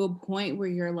to a point where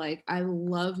you're like, I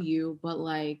love you, but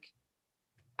like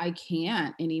I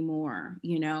can't anymore,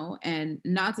 you know? And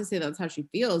not to say that's how she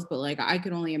feels, but like I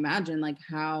could only imagine like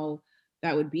how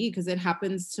that would be, because it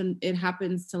happens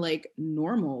to like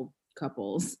normal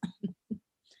couples,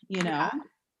 you know?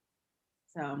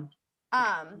 So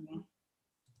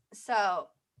so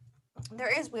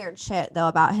there is weird shit though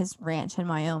about his ranch in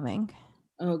Wyoming.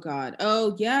 Oh God.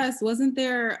 Oh yes. Wasn't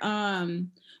there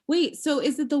wait, so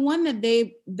is it the one that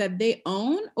they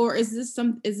own, or is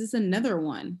this another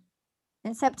one?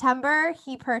 In September,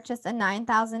 he purchased a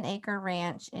 9,000 acre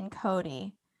ranch in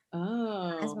Cody. His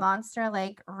Oh. Monster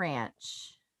Lake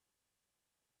Ranch.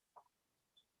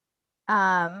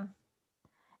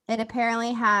 It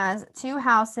apparently has 2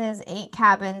 houses, 8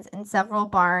 cabins, and several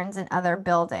barns and other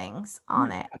buildings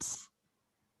on it. It's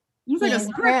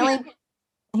like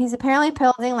He's apparently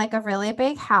building like a really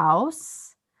big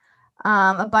house,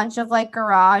 a bunch of like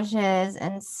garages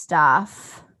and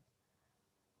stuff,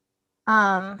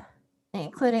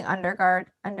 including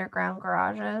underground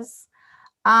garages.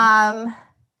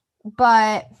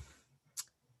 But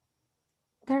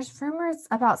there's rumors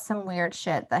about some weird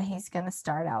shit that he's gonna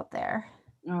start out there.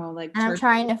 Oh, like and I'm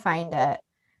trying to find it,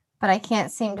 but I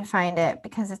can't seem to find it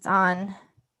because it's on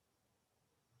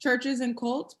churches and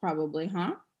cults, probably,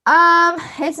 huh?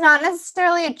 It's not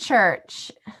necessarily a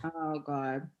church. Oh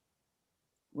God.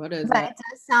 What is but it? It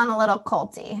does sound a little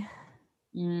culty.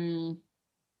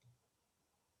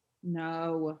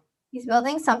 No. He's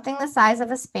building something the size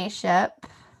of a spaceship.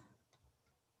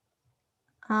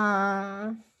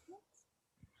 Oh,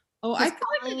 I feel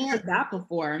like I've heard that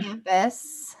before.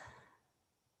 Campus.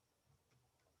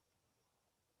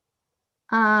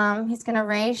 He's gonna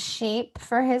raise sheep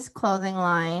for his clothing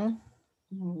line.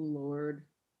 Oh Lord.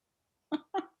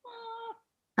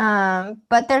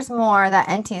 But there's more that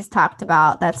NT's talked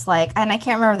about that's like, and I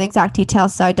can't remember the exact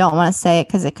details, so I don't want to say it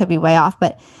because it could be way off,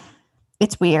 but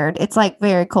it's weird. It's like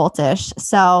very cultish.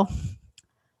 So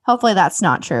hopefully that's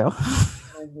not true.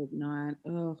 I hope not.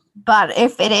 Ugh. But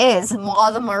if it is,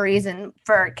 all the more reason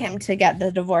for Kim to get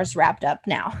the divorce wrapped up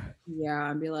now. Yeah,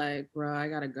 I'd be like, bro, I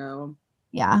gotta go.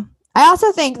 Yeah. I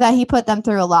also think that he put them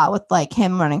through a lot with like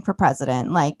him running for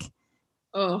president, like,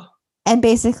 and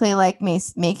basically like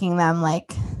making them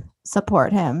like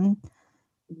support him,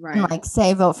 right? And like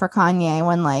say vote for Kanye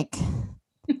when like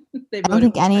I don't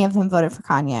think any of them voted for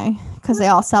Kanye because they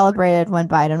all celebrated when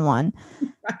Biden won.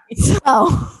 Right. So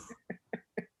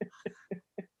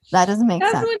that doesn't make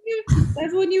sense.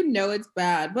 That's when you know it's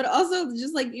bad, but also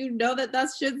just like you know that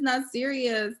shit's not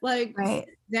serious. Like, right.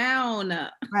 Sit down.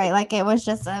 Right, like it was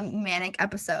just a manic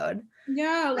episode.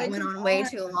 Yeah, like it went on way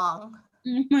too long.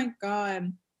 Oh my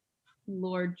God,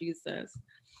 Lord Jesus.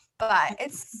 But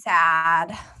it's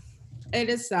sad. It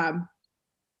is sad.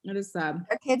 It is sad.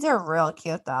 Their kids are real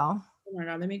cute though. Oh my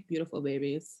God, they make beautiful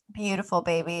babies. Beautiful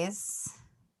babies.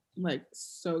 Like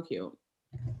so cute.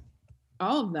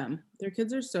 All of them. Their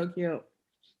kids are so cute.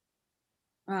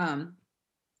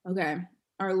 Okay.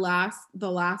 The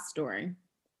last story,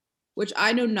 which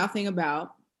I know nothing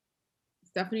about.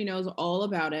 Stephanie knows all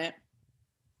about it.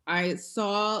 I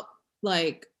saw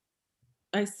like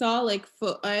I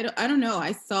I don't know.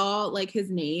 I saw like his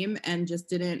name and just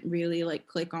didn't really like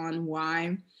click on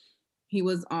why he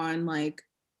was on I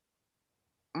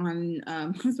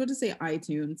was about to say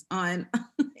iTunes on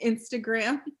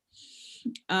Instagram.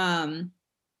 Um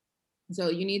so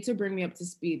you need to bring me up to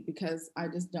speed because I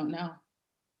just don't know.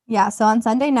 Yeah, so on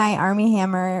Sunday night, Army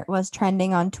Hammer was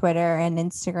trending on Twitter and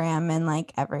Instagram and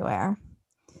like everywhere.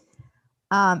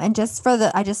 And just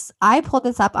for I pulled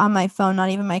this up on my phone, not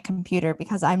even my computer,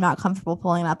 because I'm not comfortable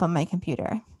pulling it up on my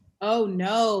computer. Oh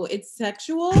no, it's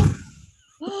sexual?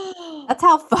 That's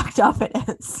how fucked up it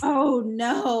is. Oh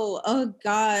no. Oh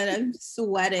God, I'm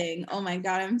sweating. Oh my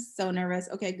God, I'm so nervous.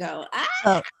 Okay, go.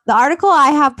 So the article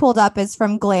I have pulled up is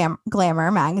from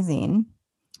Glamour magazine.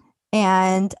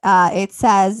 And it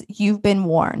says, "You've been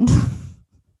warned."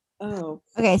 Oh.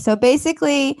 Okay, so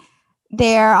basically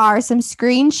there are some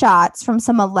screenshots from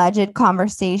some alleged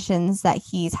conversations that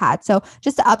he's had. So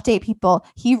just to update people,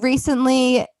 he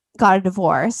recently got a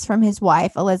divorce from his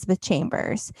wife, Elizabeth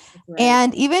Chambers. Right.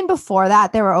 And even before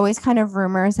that, there were always kind of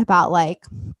rumors about like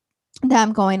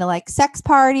them going to like sex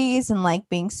parties and like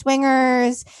being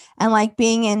swingers and like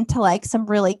being into like some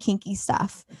really kinky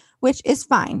stuff, which is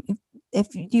fine. If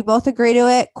you both agree to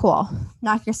it, cool.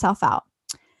 Knock yourself out.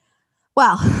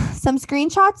 Well, some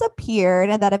screenshots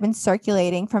appeared that have been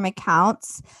circulating from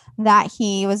accounts that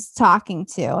he was talking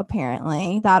to,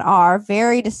 apparently, that are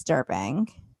very disturbing.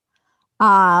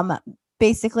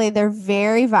 Basically, they're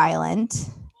very violent.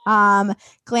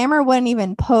 Glamour wouldn't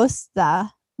even post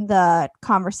the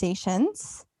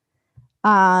conversations.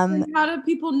 How do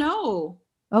people know?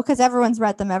 Well, because everyone's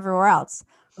read them everywhere else.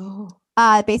 Oh.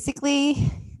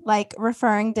 Basically, like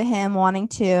referring to him wanting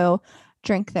to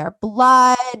drink their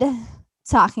blood,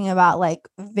 talking about like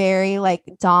very like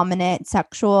dominant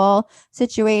sexual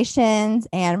situations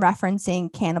and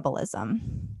referencing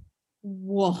cannibalism.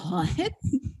 What?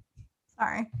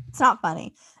 Sorry, it's not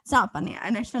funny. It's not funny,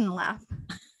 and I shouldn't laugh.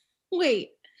 Wait,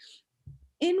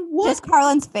 in what? Just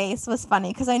Carlin's face was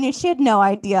funny because I knew she had no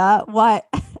idea what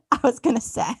I was gonna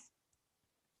say.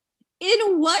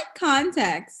 In what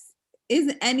context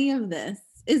is any of this?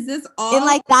 Is this all in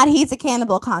like that he's a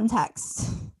cannibal context?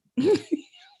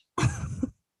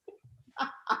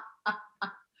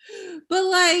 But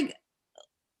like,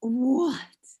 what?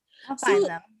 I'll find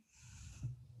them.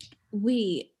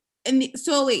 Wait,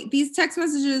 these text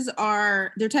messages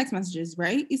they're text messages,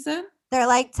 right? You said they're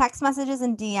like text messages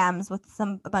and DMs with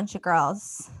a bunch of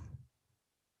girls.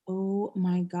 Oh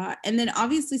my God! And then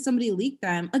obviously somebody leaked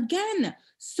them again.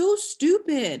 So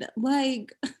stupid.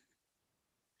 Like,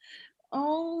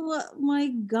 oh my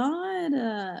God.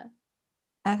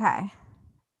 Okay.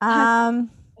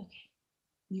 Okay.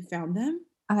 You found them?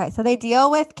 Okay, so they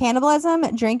deal with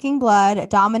cannibalism, drinking blood,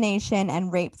 domination,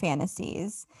 and rape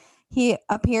fantasies. He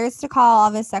appears to call all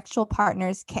of his sexual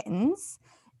partners kittens.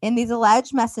 In these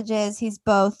alleged messages, he's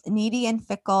both needy and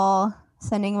fickle,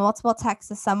 sending multiple texts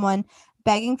to someone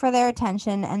begging for their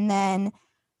attention, and then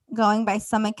going by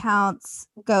some accounts,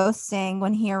 ghosting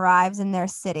when he arrives in their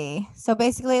city. So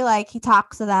basically, like, he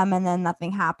talks to them and then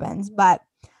nothing happens. But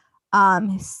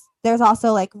there's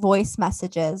also like voice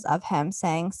messages of him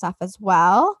saying stuff as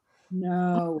well.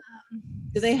 No.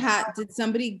 Did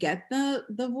somebody get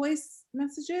the voice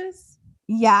messages?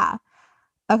 Yeah.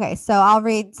 Okay, so I'll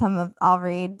read some of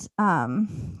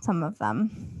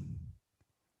them.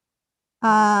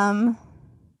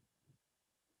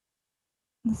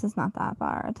 This is not that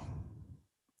bad.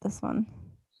 This one.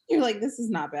 You're like, this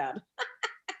is not bad.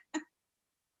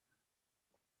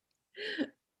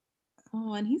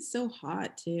 Oh, and he's so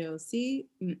hot too. See?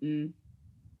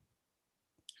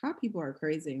 Hot people are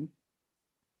crazy.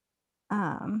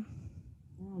 I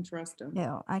don't trust him.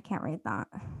 Ew, I can't read that.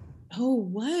 Oh,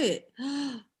 what?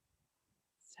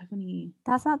 Stephanie.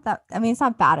 That's not that. I mean, it's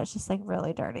not bad. It's just like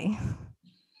really dirty.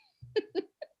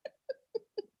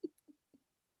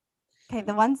 Okay,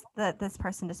 the ones that this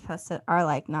person just posted are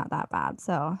like not that bad.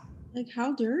 So, like,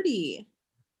 how dirty?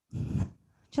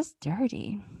 Just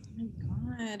dirty. Oh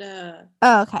my God.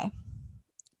 Oh, okay.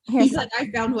 He's like,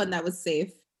 I found one that was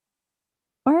safe.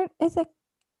 Or is it?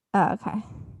 Oh, okay.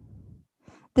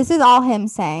 This is all him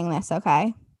saying this,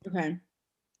 okay? Okay.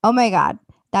 Oh my God.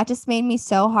 That just made me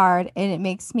so hard, and it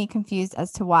makes me confused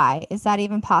as to why. Is that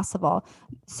even possible?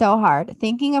 So hard.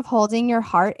 Thinking of holding your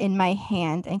heart in my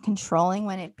hand and controlling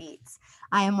when it beats.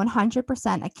 I am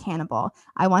 100% a cannibal.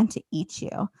 I want to eat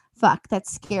you. Fuck,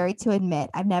 that's scary to admit.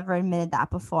 I've never admitted that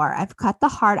before. I've cut the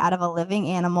heart out of a living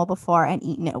animal before and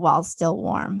eaten it while still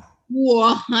warm.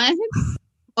 What?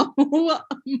 Oh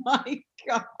my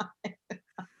God.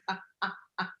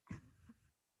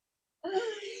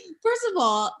 First of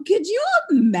all, could you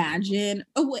imagine?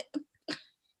 What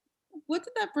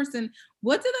did that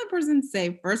person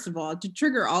say, first of all, to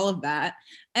trigger all of that?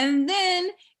 And then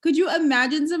could you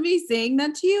imagine somebody saying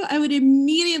that to you? I would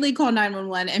immediately call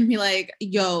 911 and be like,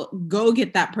 yo, go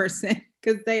get that person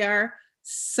because they are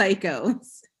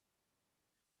psychos.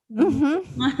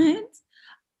 Mm-hmm. What?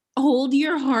 Hold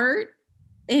your heart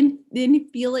and then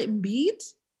feel it beat?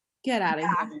 Get out of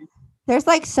here. There's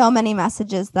like so many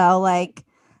messages though, like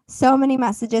so many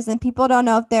messages, and people don't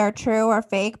know if they're true or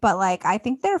fake, but like I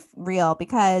think they're real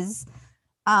because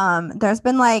there's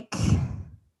been like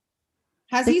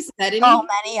Has he said anything? so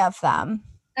many of them.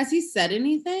 Has he said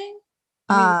anything?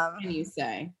 What can you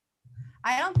say?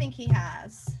 I don't think he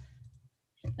has.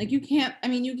 Like you can't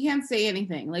say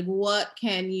anything. Like what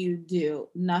can you do?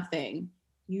 Nothing.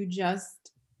 You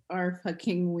just are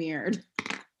fucking weird.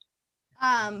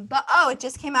 But it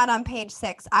just came out on page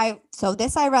 6. I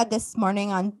read this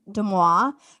morning on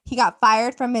Demois. He got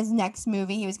fired from his next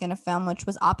movie he was going to film, which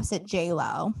was opposite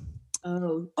J-Lo.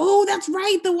 Oh, that's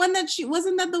right. The one that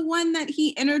wasn't that the one that he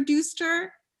introduced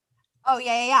her? Oh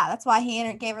yeah. That's why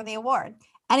he gave her the award.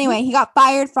 Anyway, he got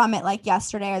fired from it like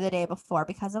yesterday or the day before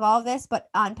because of all of this. But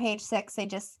on page 6, they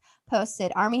just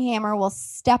posted Armie Hammer will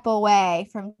step away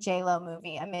from J-Lo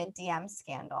movie amid DM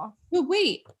scandal. But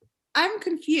wait, I'm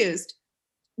confused.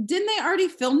 Didn't they already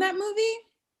film that movie?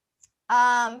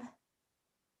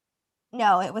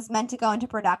 No, it was meant to go into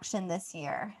production this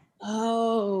year.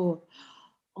 Oh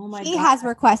my God. He has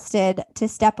requested to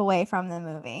step away from the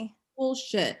movie.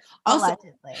 Bullshit. Also,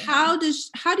 allegedly. How do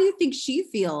you think she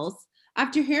feels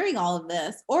after hearing all of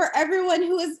this? Or everyone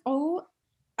who is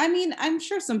I'm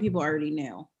sure some people already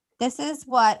knew. This is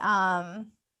what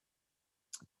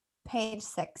page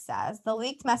 6 says. The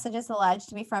leaked messages alleged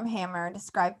to be from Hammer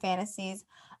describe fantasies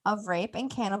of rape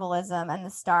and cannibalism, and the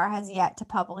star has yet to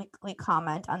publicly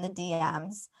comment on the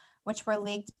DMs, which were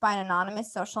leaked by an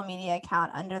anonymous social media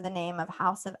account under the name of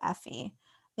House of Effie.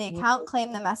 The account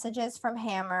claimed the messages from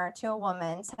Hammer to a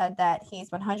woman said that he's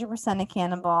 100% a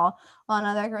cannibal, while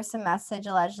another gruesome message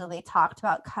allegedly talked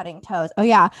about cutting toes. Oh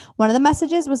yeah, one of the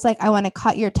messages was like, I want to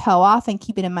cut your toe off and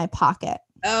keep it in my pocket.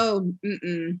 Oh,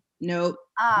 nope.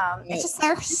 It's just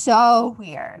they're so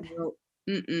weird. Nope.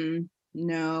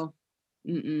 No.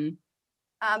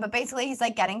 But basically he's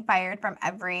like getting fired from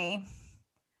every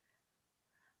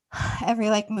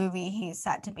like movie he's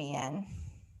set to be in.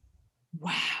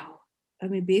 Wow. I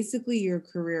mean, basically your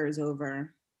career is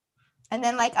over. And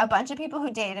then like a bunch of people who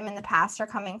dated him in the past are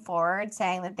coming forward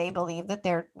saying that they believe that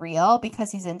they're real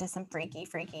because he's into some freaky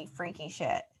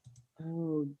shit.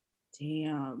 Oh,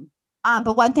 damn.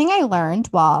 But one thing I learned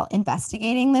while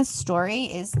investigating this story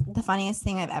is the funniest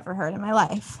thing I've ever heard in my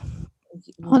life.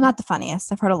 Well, not the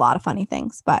funniest. I've heard a lot of funny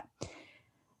things, but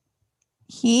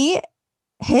he's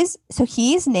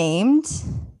named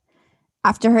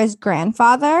after his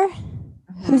grandfather,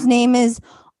 whose name is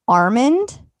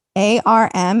Armand,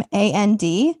 Armand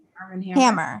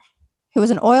Hammer, who was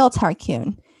an oil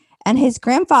tycoon, and his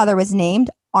grandfather was named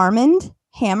Armand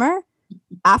Hammer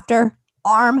after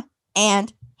Arm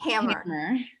and Hammer.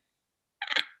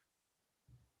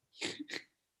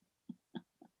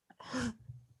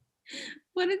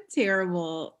 What a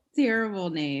terrible, terrible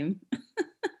name.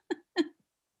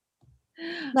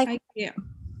 Like, I can't.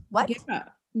 What? Yeah,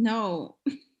 no.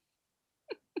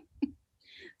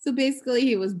 So basically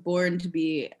he was born to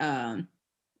be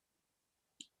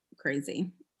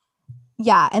crazy.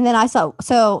 Yeah. And then I saw,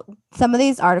 so some of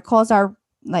these articles are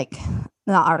like,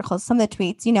 not articles, some of the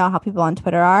tweets, you know how people on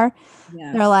Twitter are.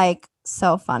 Yeah. They're like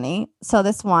so funny. So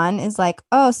this one is like,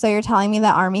 oh, so you're telling me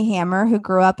that Armie Hammer, who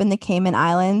grew up in the Cayman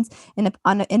Islands in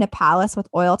a palace with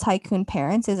oil tycoon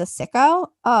parents, is a sicko?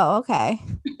 Oh, okay.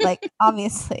 Like,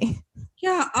 obviously.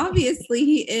 Yeah, obviously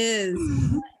he is.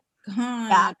 God.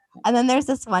 Yeah. And then there's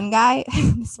this one guy,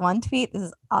 this one tweet. This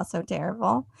is also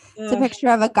terrible. It's a picture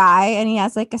of a guy and he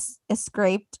has like a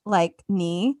scraped like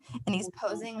knee and he's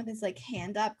posing with his like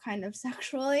hand up kind of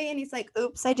sexually. And he's like,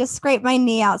 oops, I just scraped my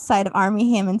knee outside of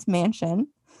Armie Hammer's mansion.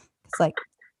 It's like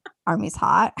Armie's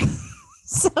hot.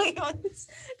 So he was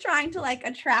trying to like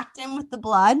attract him with the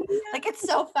blood. Yeah. Like it's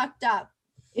so fucked up.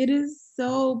 It is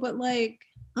so, but like,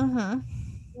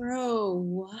 bro,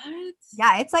 what?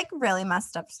 Yeah, it's like really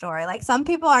messed up story. Like some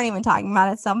people aren't even talking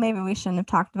about it, so maybe we shouldn't have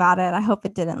talked about it. I hope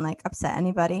it didn't like upset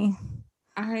anybody.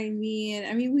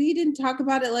 I mean, we didn't talk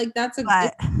about it like it's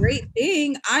But a great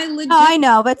thing. I legit, no, I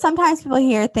know, but sometimes people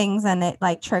hear things and it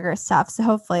like triggers stuff. So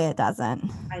hopefully it doesn't.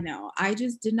 I know. I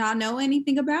just did not know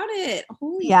anything about it.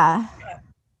 Holy Yeah. crap.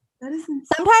 That is insane.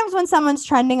 Sometimes when someone's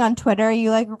trending on Twitter, you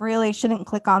like really shouldn't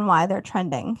click on why they're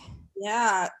trending.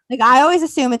 Yeah. Like I always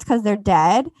assume it's because they're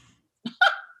dead.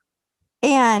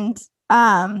 And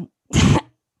I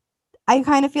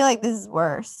kind of feel like this is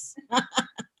worse.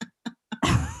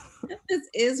 This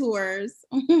is worse.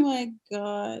 Oh my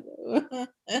God.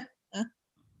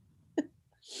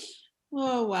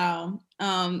 Oh wow.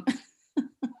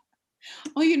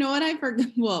 Oh, you know what I forgot?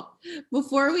 Well,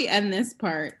 before we end this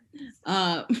part,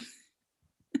 one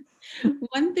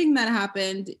thing that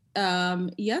happened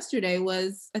yesterday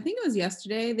was, I think it was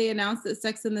yesterday, they announced that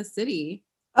Sex in the City.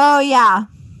 Oh yeah.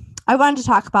 I wanted to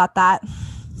talk about that.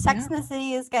 Sex Yeah. in the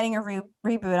City is getting a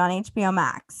reboot on HBO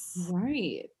Max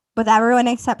Right. with everyone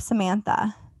except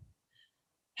Samantha.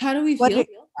 How do we What feel do-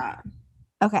 about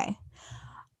that? Okay.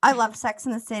 I love Sex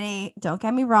in the City. Don't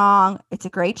get me wrong. It's a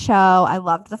great show. I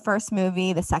loved the first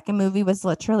movie. The second movie was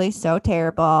literally so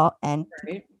terrible and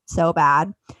Right? so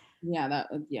bad. Yeah,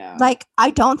 yeah. Like,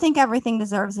 I don't think everything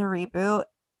deserves a reboot.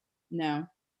 No.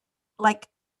 Like,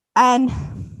 and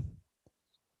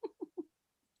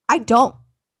I don't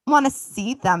want to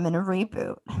see them in a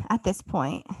reboot at this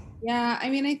point. Yeah, I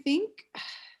mean, I think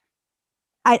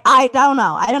I don't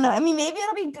know. I don't know. I mean, maybe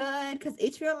it'll be good because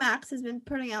HBO Max has been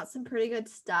putting out some pretty good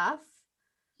stuff.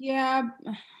 yeah,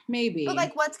 maybe. But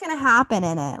like, what's gonna happen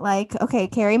in it? Like, okay,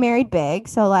 Carrie married Big,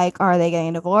 so like, are they getting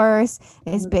a divorce?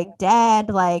 Is Big dead?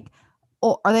 Like,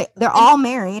 or are they? They're all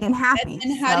married and happy.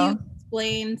 And how do you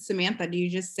explain Samantha? Do you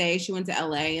just say she went to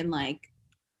LA and like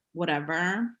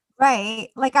whatever? Right.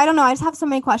 Like, I don't know. I just have so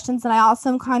many questions. And I also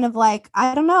am kind of like,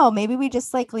 I don't know. Maybe we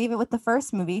just like leave it with the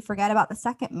first movie, forget about the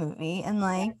second movie. And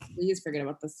like, Please forget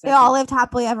about the they second. all lived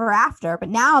happily ever after. But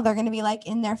now they're going to be like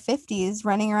in their 50s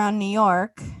running around New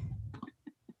York.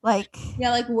 Like,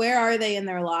 Yeah, like where are they in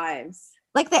their lives?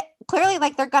 like they clearly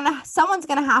like someone's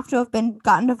gonna have to have been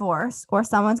gotten divorced or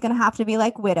someone's gonna have to be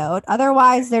like widowed.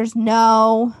 Otherwise, there's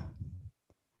no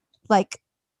like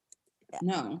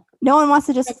No. no one wants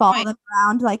to just No follow point. them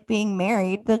around like being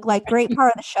married. The like great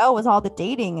part of the show was all the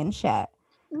dating and shit.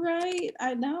 Right.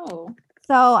 I know.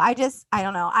 So I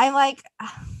don't know.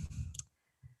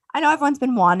 I know everyone's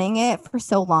been wanting it for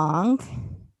so long.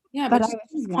 Yeah, But but I she was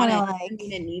just doesn't want kinda it. I like-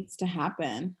 mean, it needs to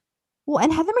happen. Well,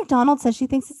 and Heather McDonald says she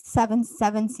thinks it's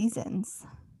seven seasons.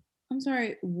 I'm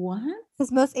sorry, what?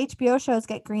 Because most HBO shows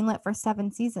get greenlit for 7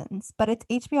 seasons, but it's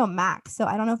HBO Max, so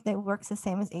I don't know if it works the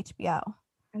same as HBO.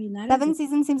 I mean, that 7 is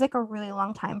seasons seems like a really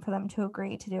long time for them to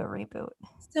agree to do a reboot.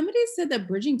 somebody said that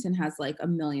Bridgerton has like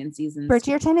 1 million seasons.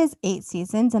 Bridgerton is 8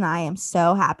 seasons, and I am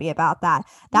so happy about that.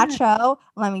 That Yeah. show,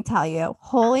 let me tell you,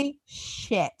 holy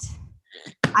shit.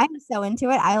 I'm so into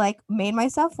it. I like made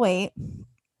myself wait.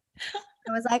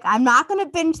 I was like, I'm not going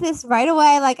to binge this right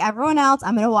away like everyone else.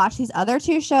 I'm going to watch these other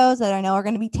 2 shows that I know are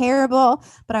going to be terrible,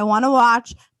 but I want to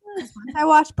watch. 'Cause once I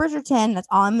watch Bridgerton, that's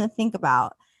all I'm going to think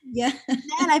about. Yeah.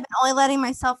 And I've been only letting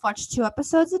myself watch 2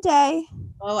 episodes a day.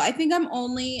 Oh, I think I'm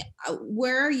only.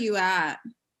 Where are you at?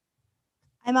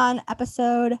 I'm on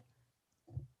episode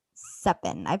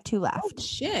 7. I have 2 Oh left.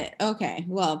 shit. Okay.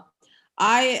 Well,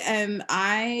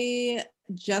 I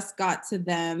just got to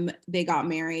them. They got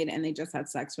married and they just had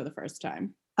sex for the first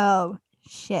time. Oh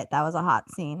shit, that was a hot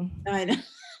scene. I know.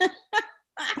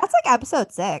 That's like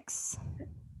episode 6.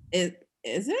 Is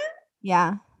it?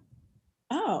 Yeah,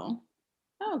 Oh.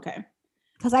 Okay.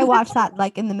 because I watched that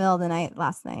like in the middle of the night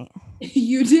last night.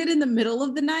 You did in the middle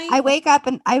of the night? I wake up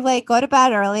and I like go to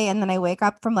bed early, and then I wake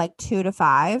up from like 2 to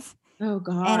 5, Oh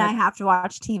god. and I have to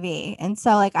watch TV. And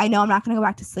so like I know I'm not gonna go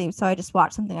back to sleep, so I just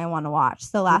watch something I want to watch.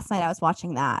 So last night I was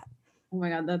watching that. Oh my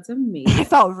god, that's I amazing.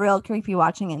 felt real creepy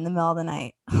watching it in the middle of the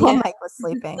night while Yeah. Mike was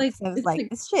sleeping. like- So I was it's like, like-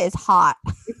 this shit is hot.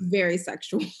 It's very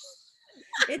sexual.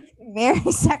 It's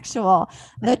very sexual.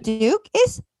 The Duke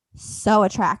is so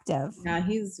attractive. Yeah,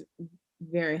 he's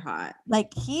very hot.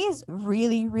 Like he's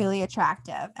really, really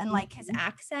attractive. And like his Mhm.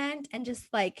 accent and just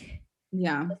like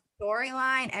Yeah, the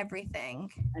storyline, everything.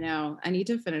 I know. I need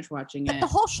to finish watching But it. the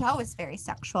whole show is very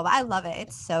sexual. But I love it.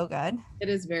 It's so good. It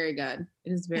is very good.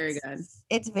 It is very good.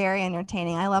 It's very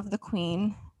entertaining. I love the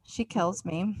queen. She kills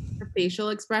me. Her facial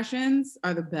expressions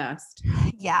are the best.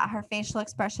 Yeah, her facial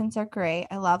expressions are great.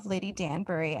 I love Lady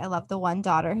Danbury. I love the one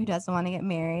daughter who doesn't want to get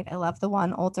married. I love the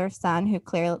one older son who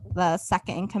the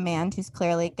second in command who's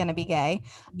clearly going to be gay,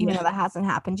 even though that hasn't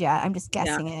happened yet. I'm just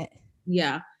guessing it.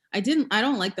 Yeah. I don't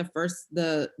like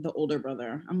the older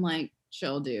brother. I'm like,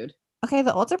 chill, dude. Okay,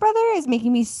 the older brother is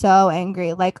making me so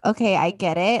angry. Like, okay, I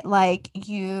get it. Like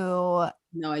No,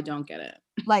 I don't get it.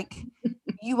 like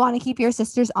you want to keep your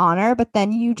sister's honor, but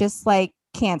then you just like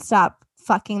can't stop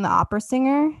fucking the opera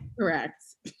singer Correct.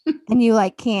 and you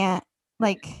like can't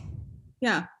like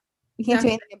Yeah. you can't do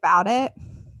Exactly. anything about it.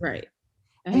 Right.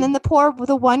 And then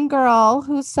the one girl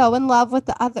who's so in love with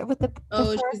the Oh, first she's in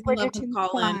love with Bridgerton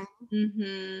Colin.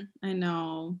 son. I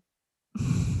know.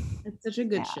 It's such a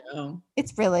good show.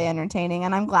 It's really entertaining,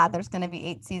 and I'm glad there's going to be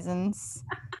 8 seasons.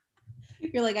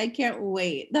 You're like, I can't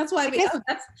wait. That's why guess-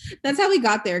 that's how we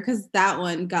got there, because that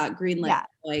one got greenlit Yeah.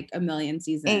 like a million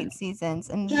seasons. 8 seasons,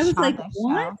 and I was like, Shonda's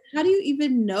what? show. How do you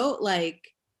even know?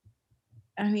 Like,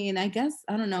 I mean, I guess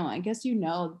I don't know. I guess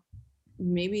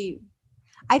maybe.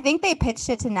 I think they pitched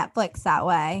it to Netflix that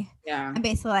way. Yeah. And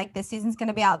basically, like, this season's going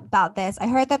to be about this. I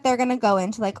heard that they're going to go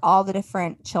into like all the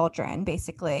different children,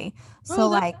 basically. So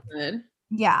like, good.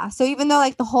 yeah. So even though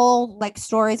like the whole like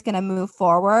story is going to move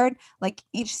forward, like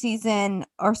each season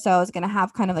or so is going to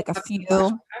have kind of like a few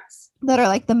that are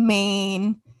like the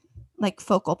main like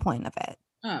focal point of it.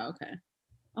 Oh, okay.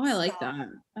 Oh, I like that.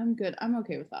 I'm good. I'm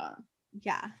okay with that.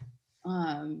 Yeah.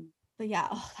 But yeah,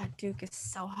 that Duke is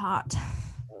so hot.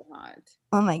 So hot.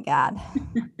 Oh my god.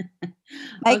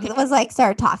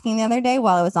 Started talking the other day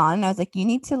while I was on, and I was like, you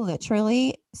need to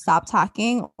literally stop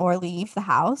talking or leave the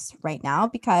house right now,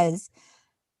 because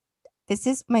this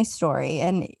is my story,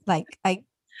 and like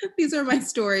these are my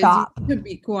stories. Stop. You could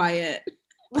be quiet.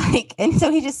 Like, and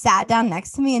so he just sat down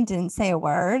next to me and didn't say a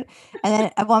word. And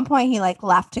then at one point he like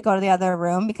left to go to the other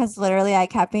room, because literally I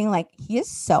kept being like, he is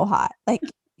so hot. Like,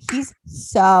 he's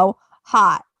so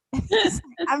hot.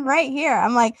 I'm right here.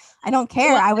 I'm like, I don't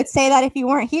care. I would say that if you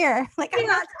weren't here. Like, I'm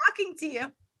not talking to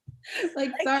you.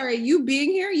 Like, sorry, you being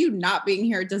here, you not being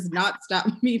here does not stop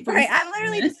me from. Right. I'm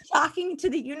literally just talking to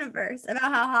the universe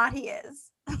about how hot he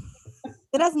is.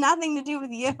 It has nothing to do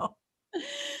with you.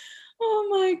 Oh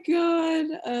my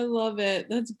god, I love it.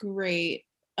 That's great.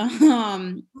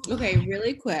 Okay,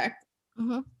 really quick.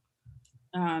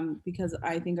 Because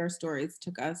I think our stories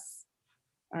took us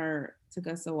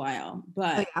a while,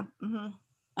 but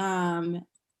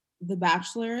The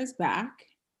Bachelor is back.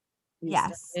 We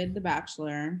started The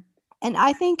Bachelor, and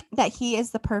I think that he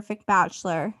is the perfect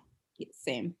bachelor.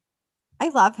 Same. I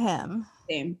love him.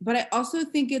 Same, but I also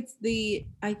think it's the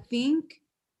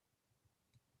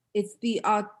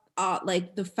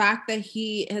like the fact that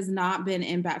he has not been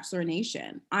in Bachelor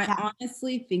Nation. I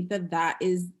honestly think that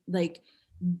is like,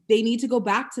 they need to go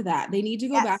back to that. They need to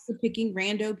go back to picking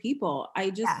rando people. I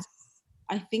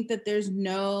think that there's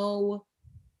no,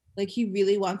 like, he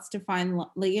really wants to find, like,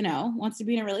 wants to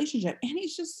be in a relationship, and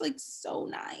he's just like so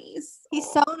nice.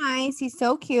 He's so nice. He's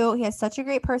so cute. He has such a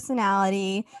great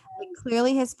personality. Like,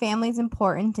 clearly his family's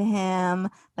important to him.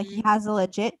 Like, he has a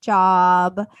legit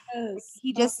job. Like,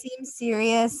 he just seems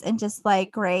serious and just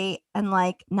like great, and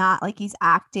like not like he's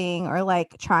acting or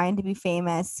like trying to be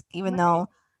famous, even though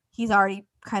he's already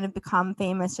kind of become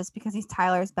famous just because he's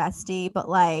Tyler's bestie. But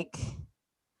like,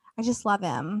 I just love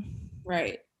him.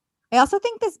 Right. I also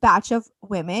think this batch of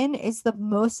women is the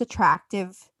most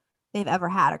attractive they've ever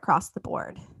had across the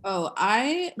board. Oh,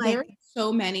 there were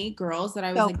so many girls that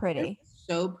I was so like, pretty.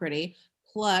 So pretty.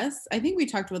 Plus, I think we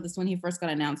talked about this when he first got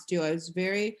announced too. I was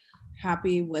very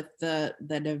happy with the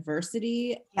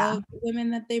diversity of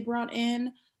women that they brought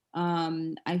in.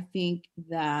 I think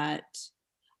that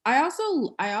I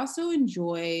also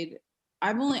enjoyed,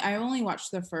 I only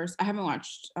watched the first, I haven't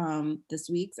watched this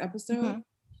week's episode,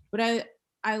 but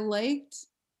I liked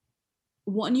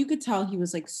one, you could tell he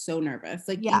was like so nervous.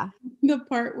 Like, the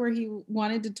part where he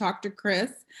wanted to talk to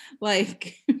Chris,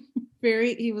 like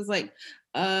he was like,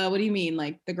 what do you mean?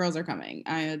 Like, the girls are coming.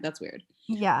 That's weird.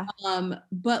 Yeah.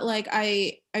 But like,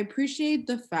 I appreciate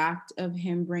the fact of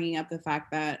him bringing up the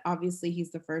fact that obviously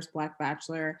he's the first Black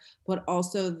Bachelor, but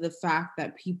also the fact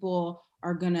that people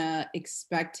are gonna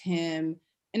expect him.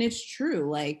 And it's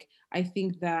true. Like, I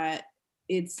think that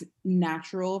it's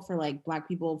natural for like Black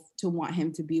people to want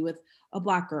him to be with a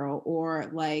Black girl, or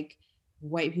like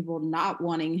white people not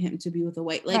wanting him to be with a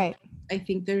white, like, I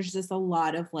think there's just a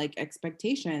lot of like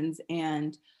expectations,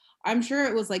 and I'm sure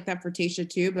it was like that for Tayshia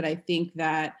too, but I think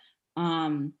that I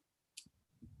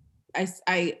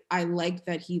like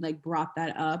that he like brought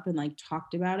that up and like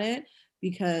talked about it,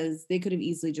 because they could have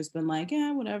easily just been like,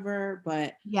 yeah, whatever.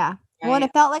 But well, and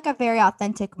it felt like a very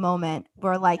authentic moment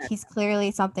where like he's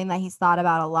clearly something that he's thought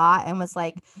about a lot and was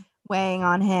like weighing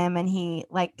on him, and he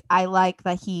like, I like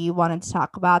that he wanted to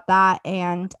talk about that.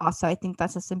 And also I think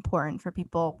that's just important for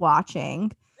people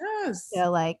watching to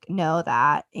like know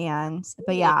that. And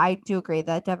but I do agree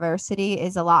that diversity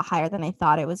is a lot higher than I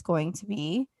thought it was going to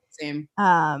be. Same.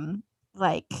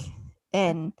 Like,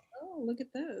 and Oh, look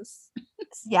at this.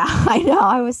 yeah, I know.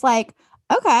 I was like,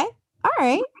 okay, all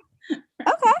right,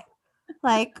 okay,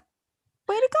 like,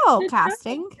 way to go, Good job.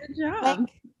 casting. Good job. Like,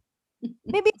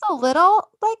 maybe it's a little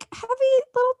like heavy,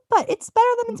 little, but it's better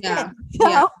than it's Yeah. been.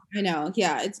 Yeah, So, I know.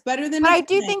 Yeah, it's better than. but I it's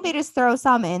do been. think they just throw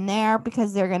some in there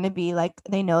because they're gonna be like,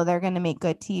 they know they're gonna make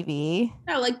good TV.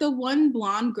 Yeah, like the one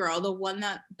blonde girl, the one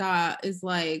that is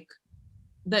like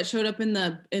that showed up in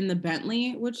the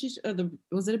Bentley. Which is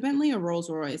was it a Bentley or Rolls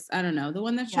Royce? I don't know. The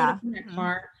one that showed Yeah. up in that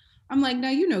car. I'm like, now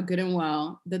you know good and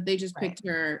well that they just Right. picked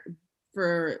her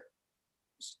for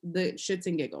the shits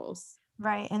and giggles.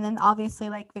 Right. And then obviously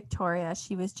like Victoria,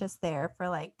 she was just there for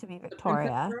like to be The princess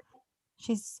Victoria. girl?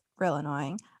 She's real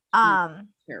annoying.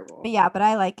 Terrible. But yeah, but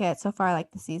I like it so far. I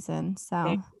like the season.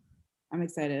 So I'm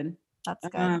excited. that's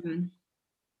good.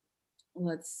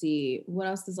 Let's see. What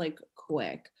else is like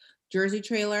quick? Jersey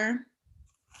trailer.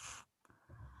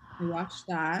 I watched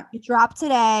that. It dropped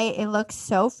today. It looks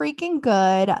so freaking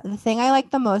good. The thing I like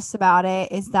the most about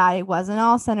it is that it wasn't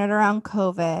all centered around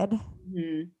COVID.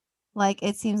 Mm-hmm. Like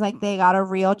it seems like they got a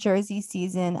real Jersey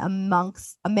season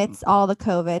amidst all the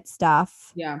COVID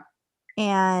stuff. Yeah.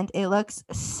 And it looks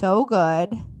so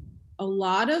good. A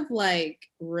lot of like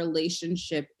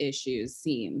relationship issues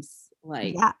seems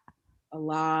like a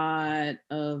lot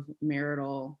of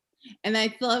marital, and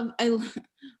I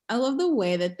love the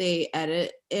way that they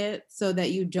edit it so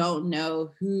that you don't know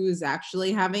who's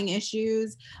actually having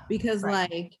issues, because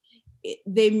like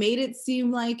they made it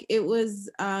seem like it was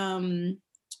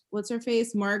what's her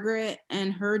face, Margaret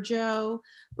and her Joe,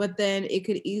 but then it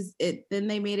could then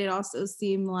they made it also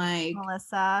seem like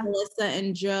Melissa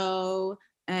and Joe.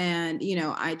 And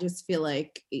I just feel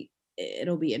like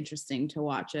it'll be interesting to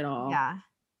watch it all. Yeah,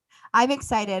 I'm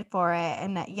excited for it,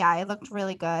 and yeah, it looked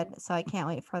really good, so I can't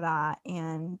wait for that.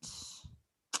 And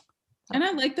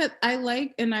I like that.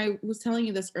 And I was telling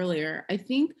you this earlier, I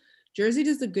think Jersey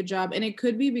does a good job, and it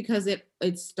could be because it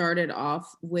started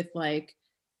off with like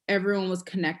everyone was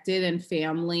connected and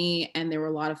family, and there were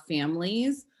a lot of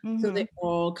families, so they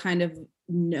all kind of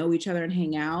know each other and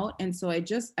hang out. And so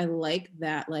I like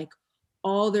that, like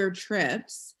all their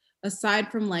trips,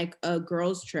 aside from like a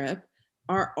girls trip,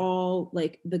 are all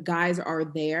like the guys are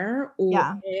there,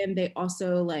 and they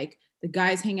also like the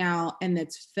guys hang out and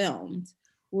it's filmed.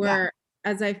 Where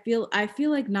as I feel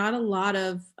like not a lot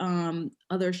of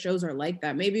other shows are like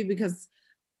that. Maybe because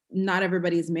not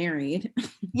everybody's married.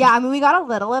 Yeah, I mean, we got a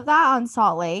little of that on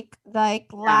Salt Lake, like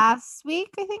last week,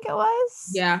 I think it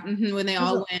was. Yeah, when they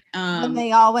all went.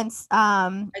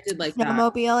 I did like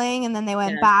snowmobiling, and then they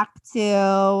went back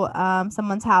to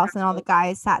someone's house, and all the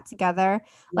guys sat together.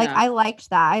 Like I liked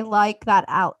that. I like that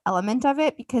element of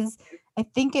it because I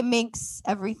think it makes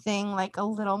everything like a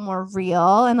little more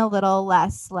real and a little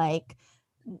less like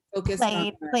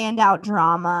planned out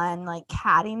drama and like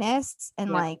cattiness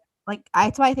and like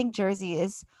that's why I think Jersey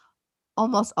is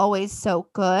almost always so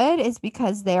good, is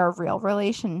because they are real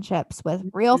relationships with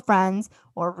real friends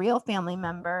or real family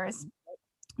members.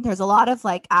 There's a lot of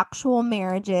like actual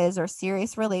marriages or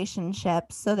serious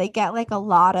relationships, so they get like a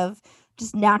lot of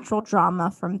just natural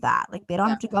drama from that. Like they don't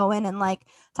have to go in and like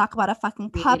talk about a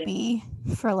fucking puppy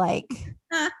for like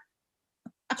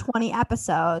 20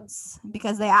 episodes,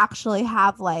 because they actually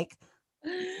have like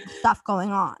stuff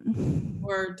going on.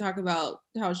 Or talk about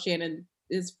how Shannon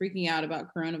is freaking out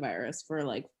about coronavirus for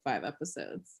like 5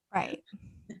 episodes. Right.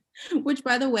 Which,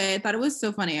 by the way, I thought it was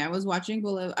so funny. I was watching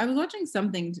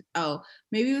something. Oh,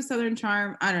 maybe it was Southern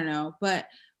Charm. I don't know. But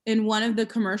in one of the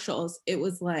commercials, it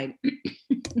was like,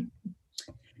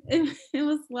 it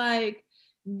was like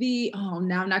now I'm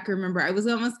not gonna remember. I was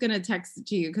almost gonna text it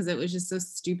to you because it was just so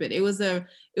stupid. It was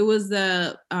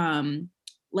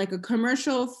like a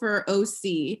commercial for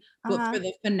OC, but for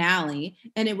the finale,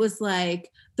 and it was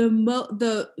like the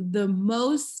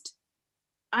most,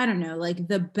 I don't know, like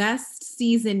the best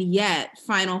season yet,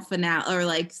 final finale, or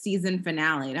like season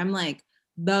finale. And I'm like,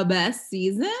 the best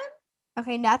season?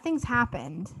 Okay, nothing's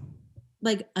happened.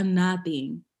 Like a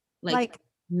nothing. Like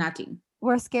nothing.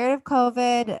 We're scared of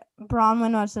COVID.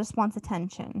 Bronwyn just wants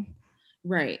attention.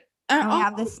 Right. And we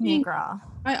have this new girl.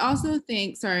 I also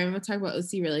think, sorry, I'm going to talk about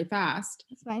OC really fast.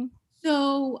 It's fine.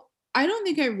 So I don't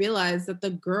think I realized that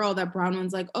the girl that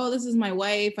Bronwyn's like, oh, this is my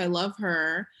wife, I love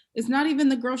her, is not even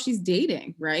the girl she's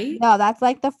dating, right? No, that's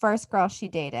like the first girl she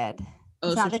dated. Oh,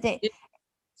 it's not the date.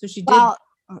 So she did. Well,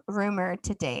 rumored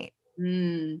to date.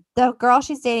 The girl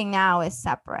she's dating now is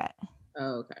separate.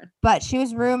 Oh, okay. But she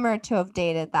was rumored to have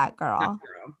dated that girl.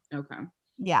 Okay.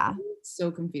 Yeah. I was so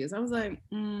confused. I was like,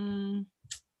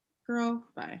 girl,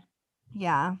 bye.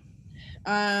 Yeah.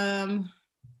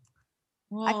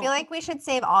 I feel like we should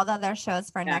save all the other shows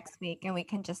for next week, and we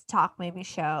can just talk maybe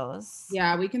shows.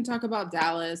 Yeah, we can talk about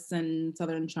Dallas and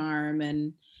Southern Charm,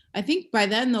 and I think by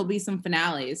then there'll be some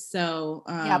finales. So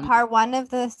part 1 of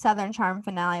the Southern Charm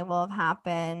finale will have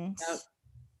happened. Yep.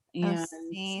 And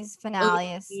OC's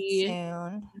finale is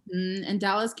soon. And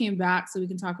Dallas came back, so we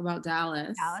can talk about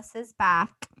Dallas. Dallas is back.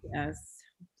 Yes,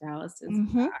 Dallas is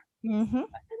back. And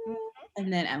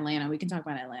then Atlanta. We can talk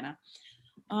about Atlanta.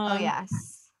 Oh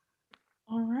yes.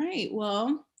 All right.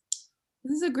 Well,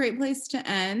 this is a great place to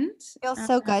end. It feels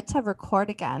so good to record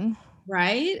again.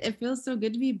 Right? It feels so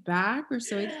good to be back. We're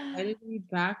so excited to be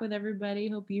back with everybody.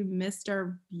 Hope you missed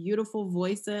our beautiful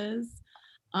voices.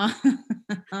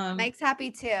 Mike's happy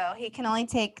too. He can only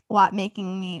take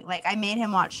making me I made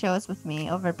him watch shows with me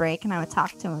over break, and I would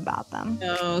talk to him about them.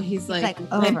 Oh, he's like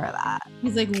over that.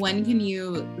 He's like, when can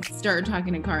you start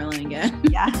talking to Carlin again?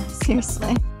 Yeah,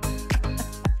 seriously.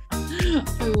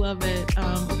 I love it.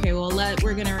 Okay, well,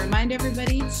 we're gonna remind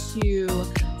everybody to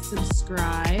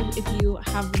subscribe. If you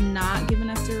have not given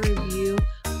us a review,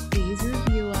 please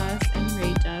review us and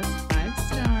rate us 5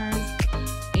 stars.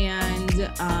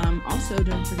 And also,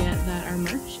 don't forget that our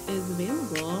merch is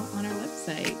available on our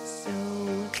website. So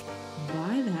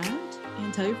buy that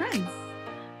and tell your friends.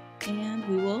 And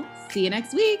we will see you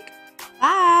next week.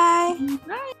 Bye.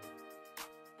 Bye.